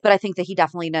 Right. But I think that he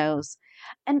definitely knows.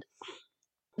 And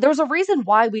there's a reason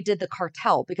why we did the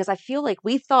cartel, because I feel like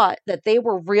we thought that they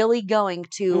were really going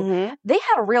to, they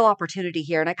had a real opportunity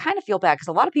here. And I kind of feel bad because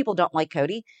a lot of people don't like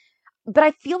Cody, but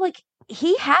I feel like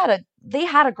they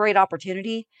had a great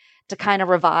opportunity to kind of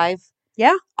revive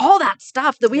all that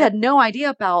stuff that we had no idea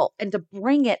about and to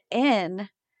bring it in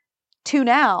to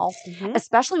now,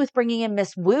 especially with bringing in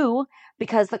Miss Wu,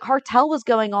 because the cartel was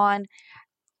going on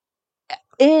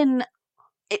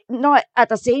not at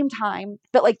the same time,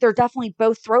 but like they're definitely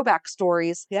both throwback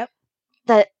stories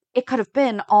that it could have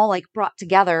been all like brought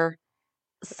together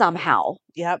somehow.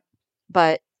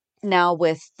 But now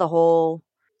with the whole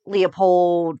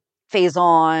Leopold phase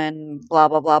on, blah,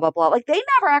 blah, blah, blah, blah, like they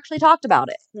never actually talked about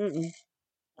it.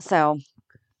 So,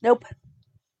 nope.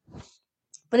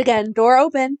 But again, door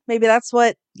open. Maybe that's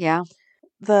what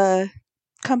the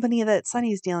company that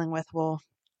Sunny's dealing with will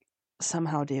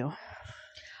somehow do.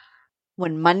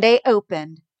 When Monday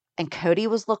opened and Cody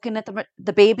was looking at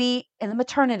the baby in the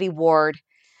maternity ward,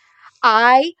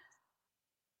 I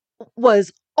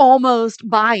was almost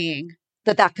buying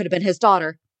that could have been his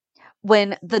daughter.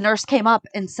 When the nurse came up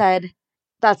and said,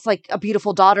 that's like a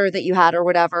beautiful daughter that you had or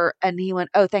whatever. And he went,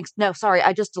 oh, thanks. No, sorry.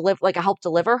 I just I helped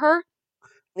deliver her.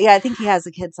 Yeah, I think he has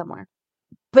a kid somewhere.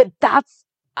 But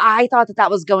I thought that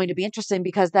was going to be interesting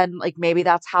because then like maybe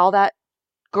that's how that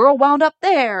girl wound up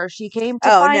there. She came to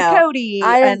find Cody.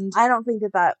 I don't think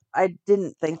that I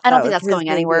didn't think I don't think that's going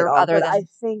anywhere other than I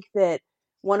think that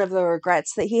one of the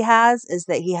regrets that he has is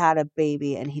that he had a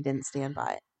baby and he didn't stand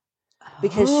by it.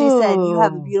 Because she said, you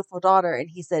have a beautiful daughter. And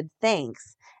he said,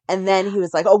 thanks. And then he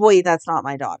was like, oh, wait, that's not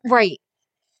my daughter. Right.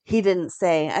 He didn't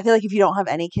say, I feel like if you don't have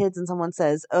any kids and someone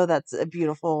says, oh, that's a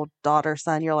beautiful daughter,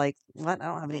 son, you're like, what? I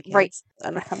don't have any kids. Right.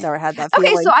 I've never had that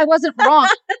feeling. Okay, so I wasn't wrong.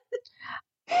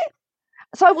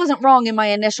 So I wasn't wrong in my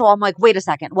initial, I'm like, wait a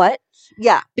second, what?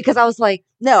 Yeah. Because I was like,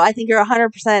 no, I think you're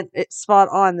 100% spot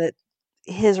on that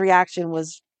his reaction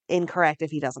was incorrect if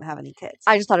he doesn't have any kids.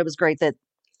 I just thought it was great that,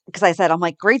 because I said, I'm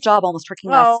like, great job almost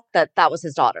tricking us that was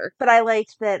his daughter. But I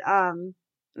liked that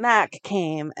Mac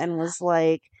came and was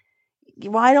like,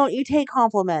 why don't you take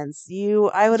compliments?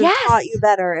 I would have taught you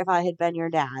better if I had been your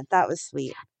dad. That was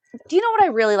sweet. Do you know what I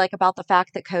really like about the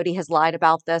fact that Cody has lied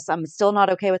about this? I'm still not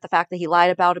okay with the fact that he lied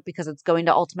about it because it's going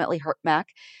to ultimately hurt Mac.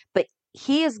 But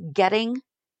he is getting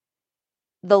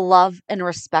the love and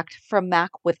respect from Mac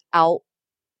without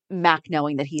Mac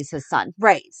knowing that he's his son.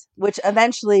 Right. Which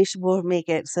eventually will make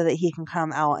it so that he can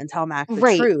come out and tell Mac the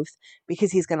truth,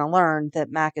 because he's going to learn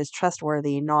that Mac is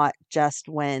trustworthy, not just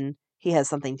when he has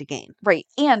something to gain. Right.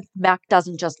 And Mac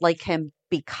doesn't just like him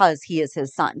because he is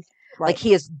his son. Right. Like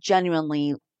he is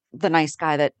genuinely the nice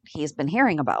guy that he's been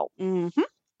hearing about. Mm-hmm.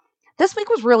 This week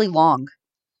was really long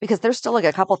because there's still like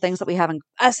a couple things that we haven't.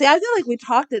 I feel like we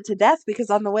talked it to death because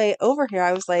on the way over here,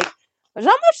 I was like, there's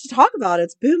not much to talk about.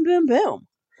 It's boom, boom, boom.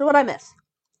 So what'd I miss?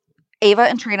 Ava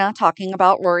and Trina talking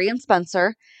about Rory and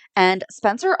Spencer, and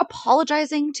Spencer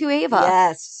apologizing to Ava.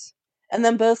 Yes. And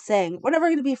then both saying, we're never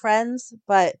going to be friends,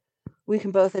 but we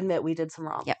can both admit we did some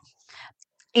wrong. Yep.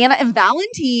 Anna and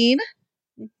Valentine.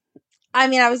 I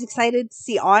mean, I was excited to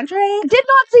see Andre. Did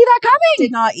not see that coming.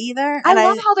 Did not either. I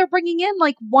love how they're bringing in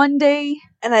like one day.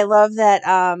 And I love that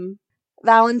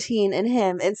Valentine and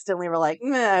him instantly were like, we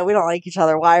don't like each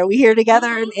other. Why are we here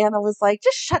together? And Anna was like,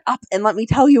 just shut up and let me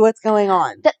tell you what's going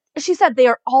on. She said they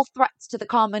are all threats to the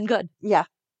common good. Yeah.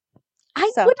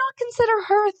 I would not consider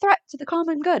her a threat to the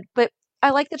common good, but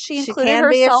I like that she included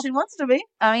herself. Be if she wants to be.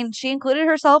 I mean, she included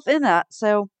herself in that.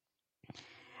 So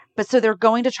they're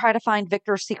going to try to find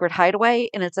Victor's secret hideaway,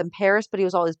 and it's in Paris, but he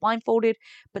was always blindfolded,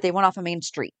 but they went off a main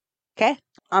street. Okay.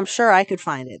 I'm sure I could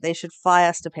find it. They should fly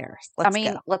us to Paris. Let's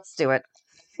go. Let's do it.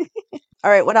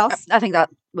 All right. What else? I think that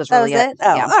was really it.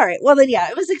 Oh, yeah. All right. Well, then, yeah,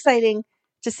 it was exciting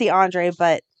to see Andre,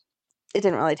 but it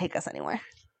didn't really take us anywhere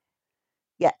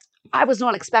yet. I was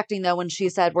not expecting, though, when she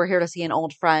said, we're here to see an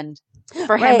old friend,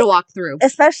 for him to walk through.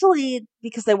 Especially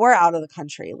because they were out of the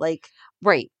country.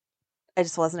 Right. I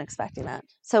just wasn't expecting that.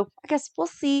 So I guess we'll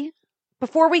see.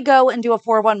 Before we go and do a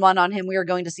 411 on him, we are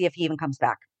going to see if he even comes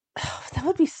back. Oh, that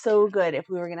would be so good if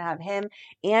we were going to have him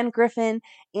and Griffin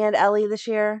and Ellie this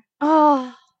year.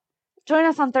 Oh, join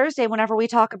us on Thursday whenever we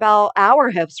talk about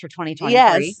our hopes for 2023.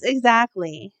 Yes,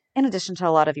 exactly. In addition to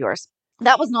a lot of yours.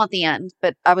 That was not the end,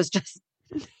 but I was just...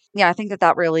 Yeah, I think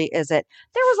that really is it.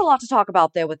 There was a lot to talk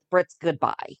about, though, with Britt's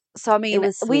goodbye. So, I mean,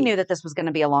 we knew that this was going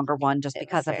to be a longer one just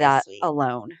because of that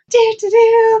alone.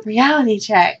 Reality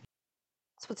check.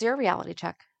 So, what's your reality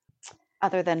check?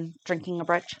 Other than drinking a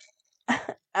bridge?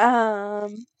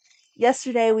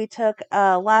 Yesterday, we took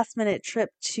a last-minute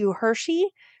trip to Hershey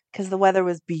because the weather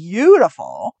was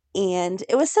beautiful. And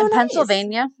it was so in nice.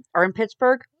 Pennsylvania or in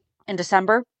Pittsburgh in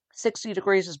December, 60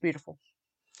 degrees is beautiful.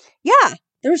 Yeah.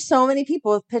 There were so many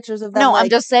people with pictures of them. No, like, I'm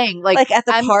just saying, like at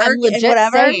the park I'm legit and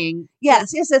whatever. saying,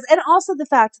 Yes. And also the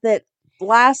fact that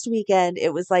last weekend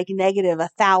it was like negative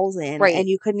 1,000, Right. and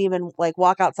you couldn't even like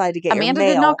walk outside to get your Amanda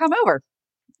mail. did not come over.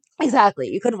 Exactly.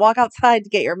 You couldn't walk outside to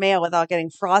get your mail without getting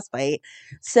frostbite.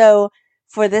 So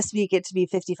for this week, it to be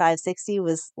 55, 60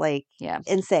 was like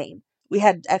insane. We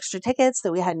had extra tickets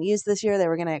that we hadn't used this year. They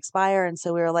were going to expire. And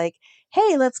so we were like,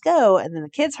 hey, let's go. And then the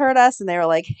kids heard us and they were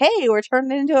like, hey, we're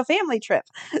turning it into a family trip.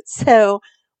 So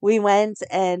we went,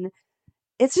 and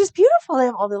it's just beautiful. They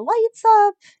have all the lights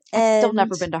up. I've still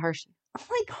never been to Hershey. Oh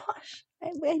my gosh.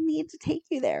 I need to take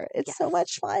you there. It's so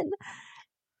much fun.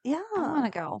 Yeah. I want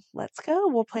to go. Let's go.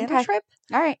 We'll plan a trip.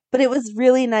 All right. But it was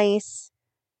really nice.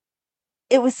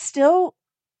 It was still,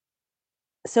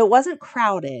 so it wasn't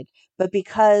crowded, but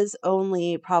because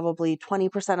only probably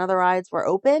 20% of the rides were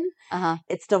open,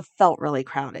 it still felt really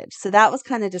crowded. So that was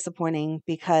kind of disappointing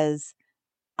because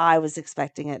I was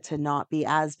expecting it to not be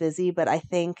as busy, but I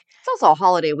think it's also a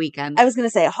holiday weekend. I was going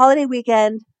to say a holiday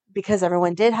weekend because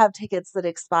everyone did have tickets that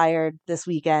expired this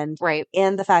weekend. Right.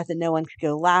 And the fact that no one could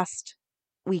go last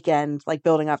weekend, like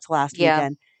building up to last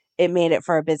weekend, it made it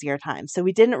for a busier time. So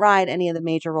we didn't ride any of the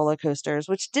major roller coasters,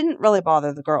 which didn't really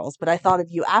bother the girls. But I thought of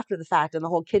you after the fact and the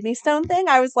whole kidney stone thing.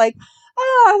 I was like,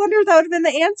 oh, I wonder if that would have been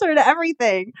the answer to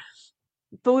everything.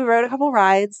 But we rode a couple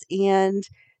rides and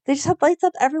they just had lights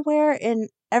up everywhere and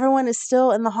everyone is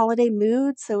still in the holiday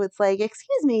mood. So it's like,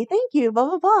 excuse me, thank you, blah,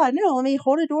 blah, blah. No, let me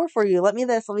hold a door for you. Let me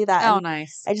this, let me that. Oh, and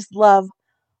nice. I just love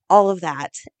all of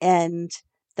that. And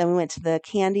then we went to the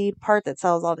candy part that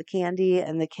sells all the candy,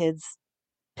 and the kids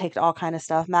picked all kind of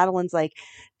stuff. Madeline's like,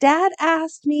 Dad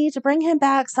asked me to bring him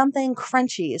back something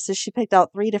crunchy. So she picked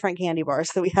out 3 different candy bars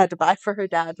that we had to buy for her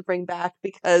dad to bring back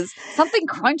because something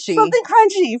crunchy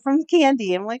from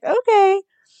candy. I'm like, okay.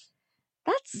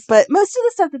 But most of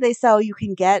the stuff that they sell you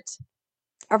can get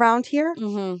around here.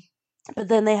 Mm-hmm. But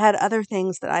then they had other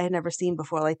things that I had never seen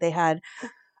before. Like they had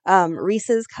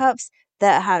Reese's cups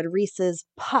that had Reese's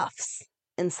Puffs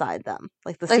inside them.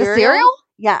 Like the cereal?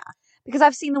 Yeah. Because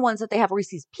I've seen the ones that they have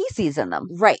Reese's Pieces in them.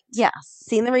 Right. Yes.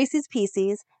 Seen the Reese's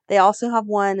Pieces. They also have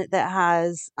one that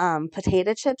has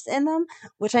potato chips in them,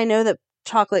 which I know that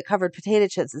chocolate covered potato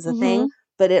chips is a thing,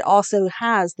 but it also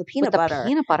has the peanut butter.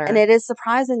 And it is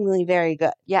surprisingly very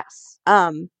good. Yes.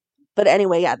 But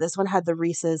anyway, yeah, this one had the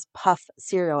Reese's Puff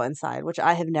cereal inside, which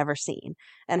I have never seen.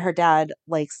 And her dad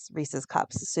likes Reese's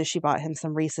cups. So she bought him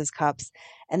some Reese's cups.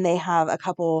 And they have a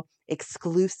couple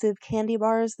exclusive candy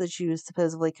bars that you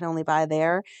supposedly can only buy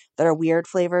there that are weird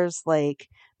flavors like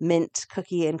mint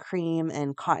cookie and cream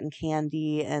and cotton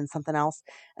candy and something else.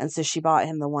 And so she bought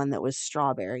him the one that was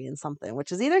strawberry and something,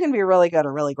 which is either going to be really good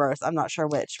or really gross. I'm not sure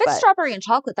which. If it's strawberry and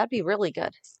chocolate, that'd be really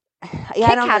good.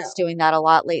 Yeah, Kit Kat's doing that a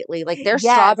lot lately. Like their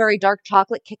strawberry dark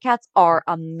chocolate Kit Kats are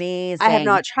amazing. I have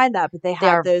not tried that, but they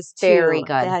have those too. Very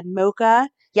good. They had mocha,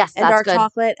 yes, and that's dark good.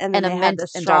 chocolate, and then and they a had mint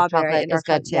the and dark strawberry chocolate and is dark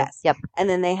good chocolate. too. Yes. Yep. And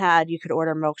then they had, you could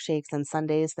order milkshakes and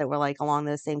sundaes that were like along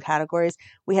those same categories.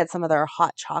 We had some of their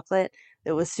hot chocolate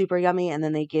that was super yummy, and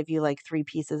then they give you like 3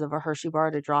 pieces of a Hershey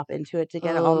bar to drop into it to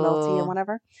get it all melty and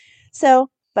whatever. So,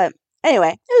 but anyway,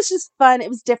 it was just fun. It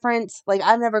was different. Like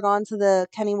I've never gone to the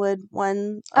Kennywood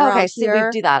one around here. So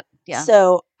we do that. Yeah.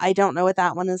 So I don't know what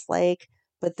that one is like,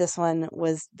 but this one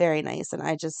was very nice, and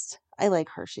I like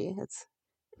Hershey.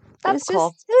 That's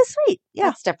cool. It was sweet. Yeah,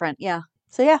 that's different. Yeah.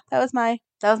 So yeah, that was my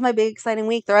big exciting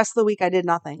week. The rest of the week I did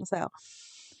nothing. So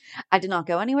I did not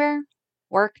go anywhere.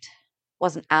 Worked.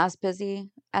 Wasn't as busy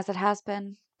as it has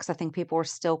been because I think people were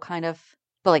still kind of.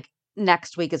 But like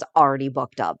next week is already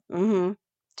booked up. Mm-hmm.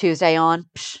 Tuesday on.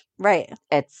 Right.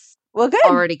 It's good.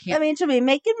 Already can't. I mean, she'll be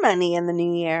making money in the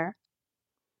new year.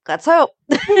 Let's hope.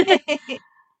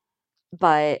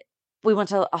 But we went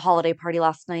to a holiday party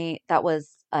last night. That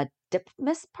was a dip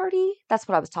miss party. That's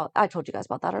what I was told. I told you guys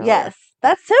about that earlier. Yes.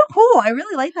 That's so cool. I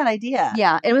really like that idea.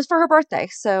 Yeah. It was for her birthday.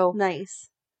 So nice.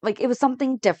 Like it was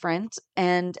something different.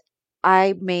 And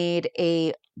I made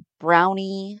a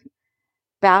brownie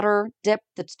batter dip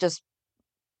that's just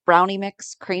brownie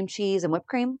mix, cream cheese, and whipped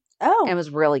cream. Oh. And it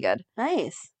was really good.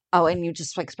 Nice. Oh, and you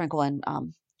just like sprinkle in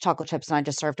chocolate chips, and I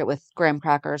just served it with graham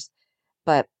crackers.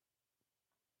 But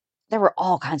there were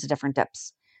all kinds of different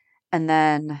dips. And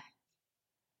then,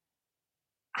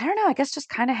 I don't know, I guess just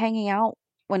kind of hanging out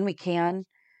when we can.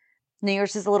 New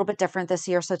Year's is a little bit different this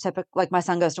year. So typically, like my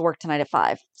son goes to work tonight at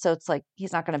 5. So it's like,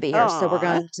 he's not going to be here. So we're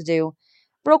going to do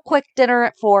real quick dinner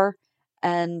at 4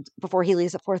 and before he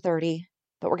leaves at 4:30.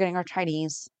 But we're getting our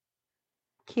Chinese.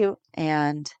 Cute.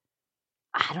 And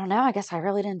I don't know. I guess I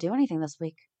really didn't do anything this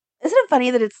week. Isn't it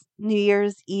funny that it's New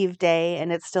Year's Eve day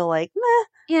and it's still like, meh,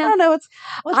 Yeah. I don't know what's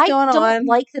going on. I don't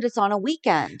like that it's on a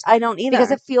weekend. I don't either.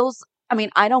 Because it feels, I mean,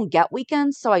 I don't get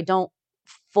weekends, so I don't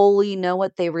fully know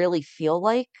what they really feel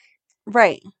like.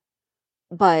 Right.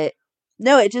 But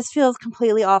no, it just feels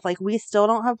completely off. Like, we still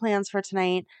don't have plans for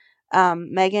tonight.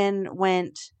 Megan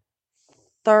went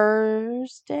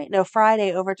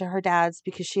Friday over to her dad's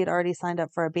because she had already signed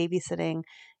up for a babysitting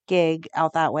gig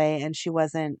out that way, and she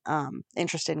wasn't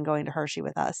interested in going to Hershey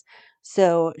with us.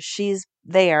 So she's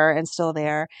there and still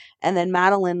there. And then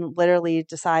Madeline literally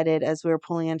decided as we were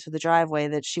pulling into the driveway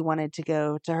that she wanted to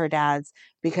go to her dad's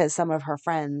because some of her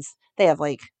friends, they have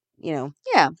like,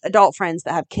 adult friends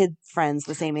that have kid friends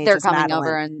the same age they're as coming Madeline.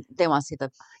 over and they want to see the...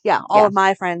 all of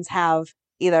my friends have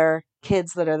either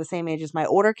kids that are the same age as my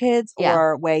older kids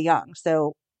or way young.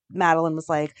 So Madeline was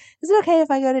like, is it okay if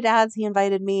I go to dad's? He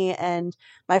invited me and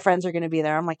my friends are going to be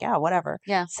there. I'm like, yeah, whatever.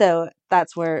 Yeah. So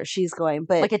that's where she's going.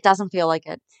 But like, it doesn't feel like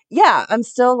it. Yeah. I'm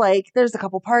still like, there's a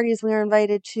couple parties we were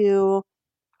invited to.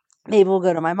 Maybe we'll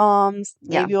go to my mom's.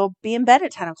 Maybe we'll be in bed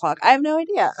at 10 o'clock. I have no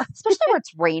idea. Especially where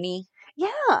it's rainy. Yeah.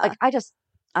 Like, I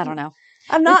don't know.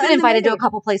 I'm not We've been invited to a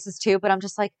couple places too, but I'm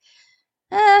just like,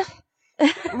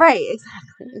 Right,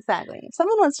 exactly. If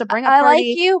someone wants to bring a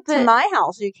party to my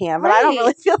house, you can, but I don't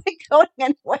really feel like going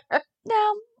anywhere.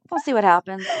 No, we'll see what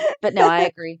happens. But no, I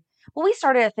agree. Well, we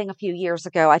started a thing a few years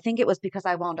ago. I think it was because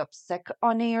I wound up sick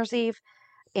on New Year's Eve,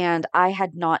 and I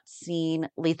had not seen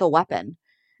Lethal Weapon,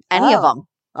 any of them.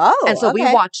 Oh, and so we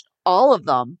watched all of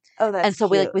them. Oh, that's and so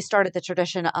cute. we started the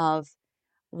tradition of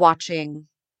watching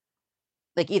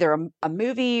like either a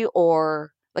movie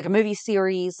or like a movie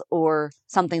series or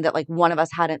something that like one of us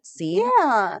hadn't seen.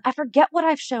 Yeah. I forget what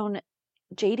I've shown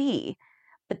JD,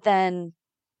 but then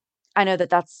I know that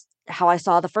that's how I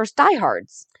saw the first Die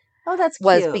Hards. Oh, that's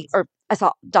cute. Or I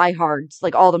saw Die Hards,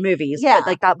 like all the movies. Yeah. But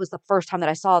like that was the first time that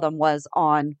I saw them was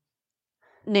on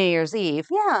New Year's Eve.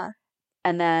 Yeah.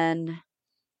 And then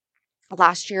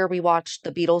last year we watched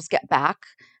The Beatles Get Back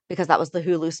because that was the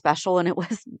Hulu special and it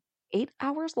was 8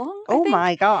 hours long. I think.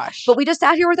 My gosh. But we just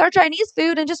sat here with our Chinese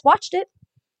food and just watched it.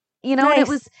 You know, Nice.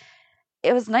 and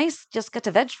it was nice just get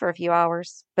to veg for a few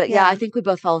hours. But yeah, I think we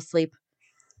both fell asleep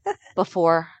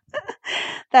before.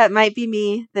 That might be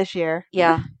me this year.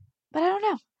 Yeah. But I don't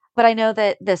know. But I know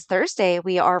that this Thursday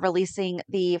we are releasing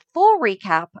the full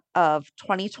recap of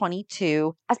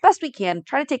 2022 as best we can.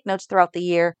 Try to take notes throughout the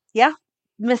year. Yeah.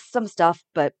 Missed some stuff,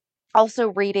 but also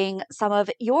reading some of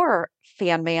your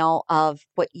fan mail of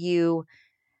what you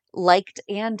liked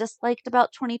and disliked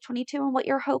about 2022 and what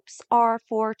your hopes are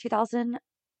for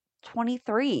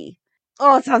 2023.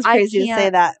 Oh, it sounds crazy to say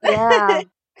that. Yeah.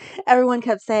 Everyone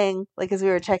kept saying, like, as we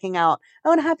were checking out,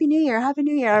 oh, and Happy New Year, Happy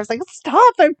New Year. I was like,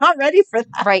 stop, I'm not ready for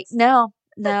that. Right. No.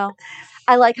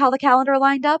 I like how the calendar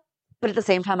lined up, but at the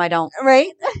same time, I don't.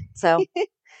 Right. So.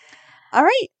 All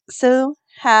right. So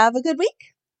have a good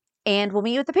week. And we'll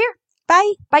meet you at the pier.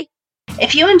 Bye. Bye.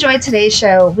 If you enjoyed today's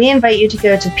show, we invite you to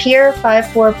go to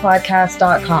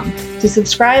peer54podcast.com to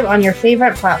subscribe on your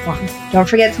favorite platform. Don't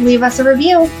forget to leave us a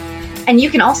review. And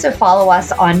you can also follow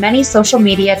us on many social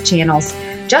media channels.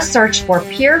 Just search for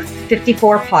Peer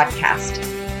 54 Podcast.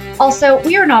 Also,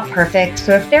 we are not perfect,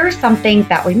 so if there is something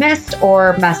that we missed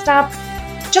or messed up,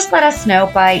 just let us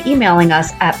know by emailing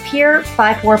us at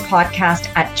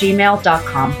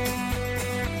peer54podcast@gmail.com.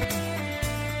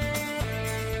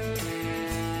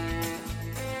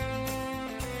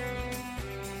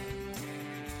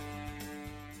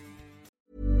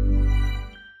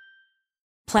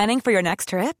 Planning for your next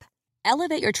trip?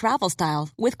 Elevate your travel style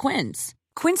with Quince.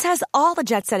 Quince has all the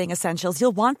jet-setting essentials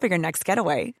you'll want for your next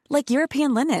getaway, like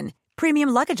European linen, premium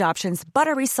luggage options,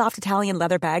 buttery soft Italian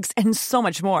leather bags, and so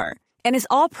much more. And is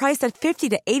all priced at 50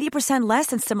 to 80% less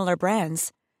than similar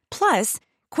brands. Plus,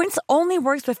 Quince only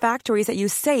works with factories that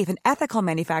use safe and ethical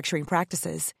manufacturing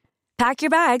practices. Pack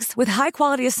your bags with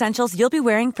high-quality essentials you'll be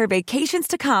wearing for vacations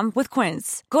to come with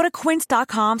Quince. Go to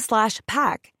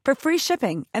quince.com/pack for free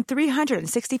shipping and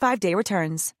 365-day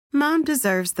returns. Mom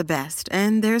deserves the best,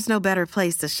 and there's no better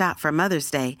place to shop for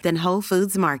Mother's Day than Whole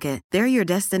Foods Market. They're your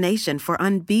destination for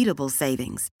unbeatable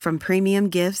savings, from premium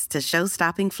gifts to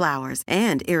show-stopping flowers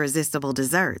and irresistible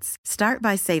desserts. Start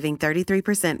by saving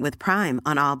 33% with Prime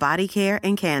on all body care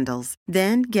and candles.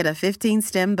 Then get a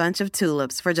 15-stem bunch of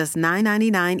tulips for just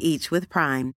 $9.99 each with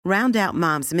Prime. Round out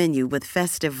Mom's menu with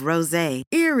festive rosé,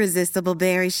 irresistible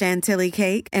berry chantilly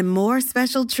cake, and more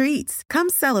special treats. Come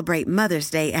celebrate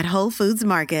Mother's Day at Whole Foods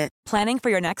Market. Planning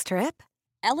for your next trip?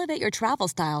 Elevate your travel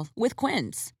style with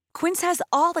Quince. Quince has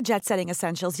all the jet-setting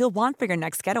essentials you'll want for your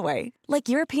next getaway, like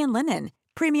European linen,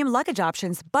 premium luggage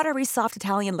options, buttery soft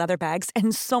Italian leather bags,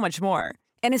 and so much more.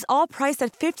 and is all priced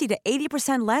at 50 to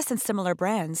 80% less than similar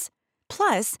brands.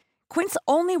 Plus, Quince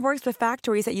only works with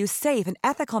factories that use safe and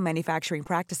ethical manufacturing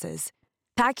practices.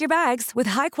 Pack your bags with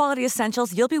high-quality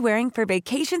essentials you'll be wearing for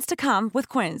vacations to come with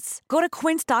Quince. Go to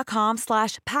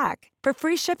quince.com/pack for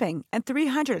free shipping and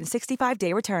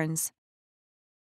 365-day returns.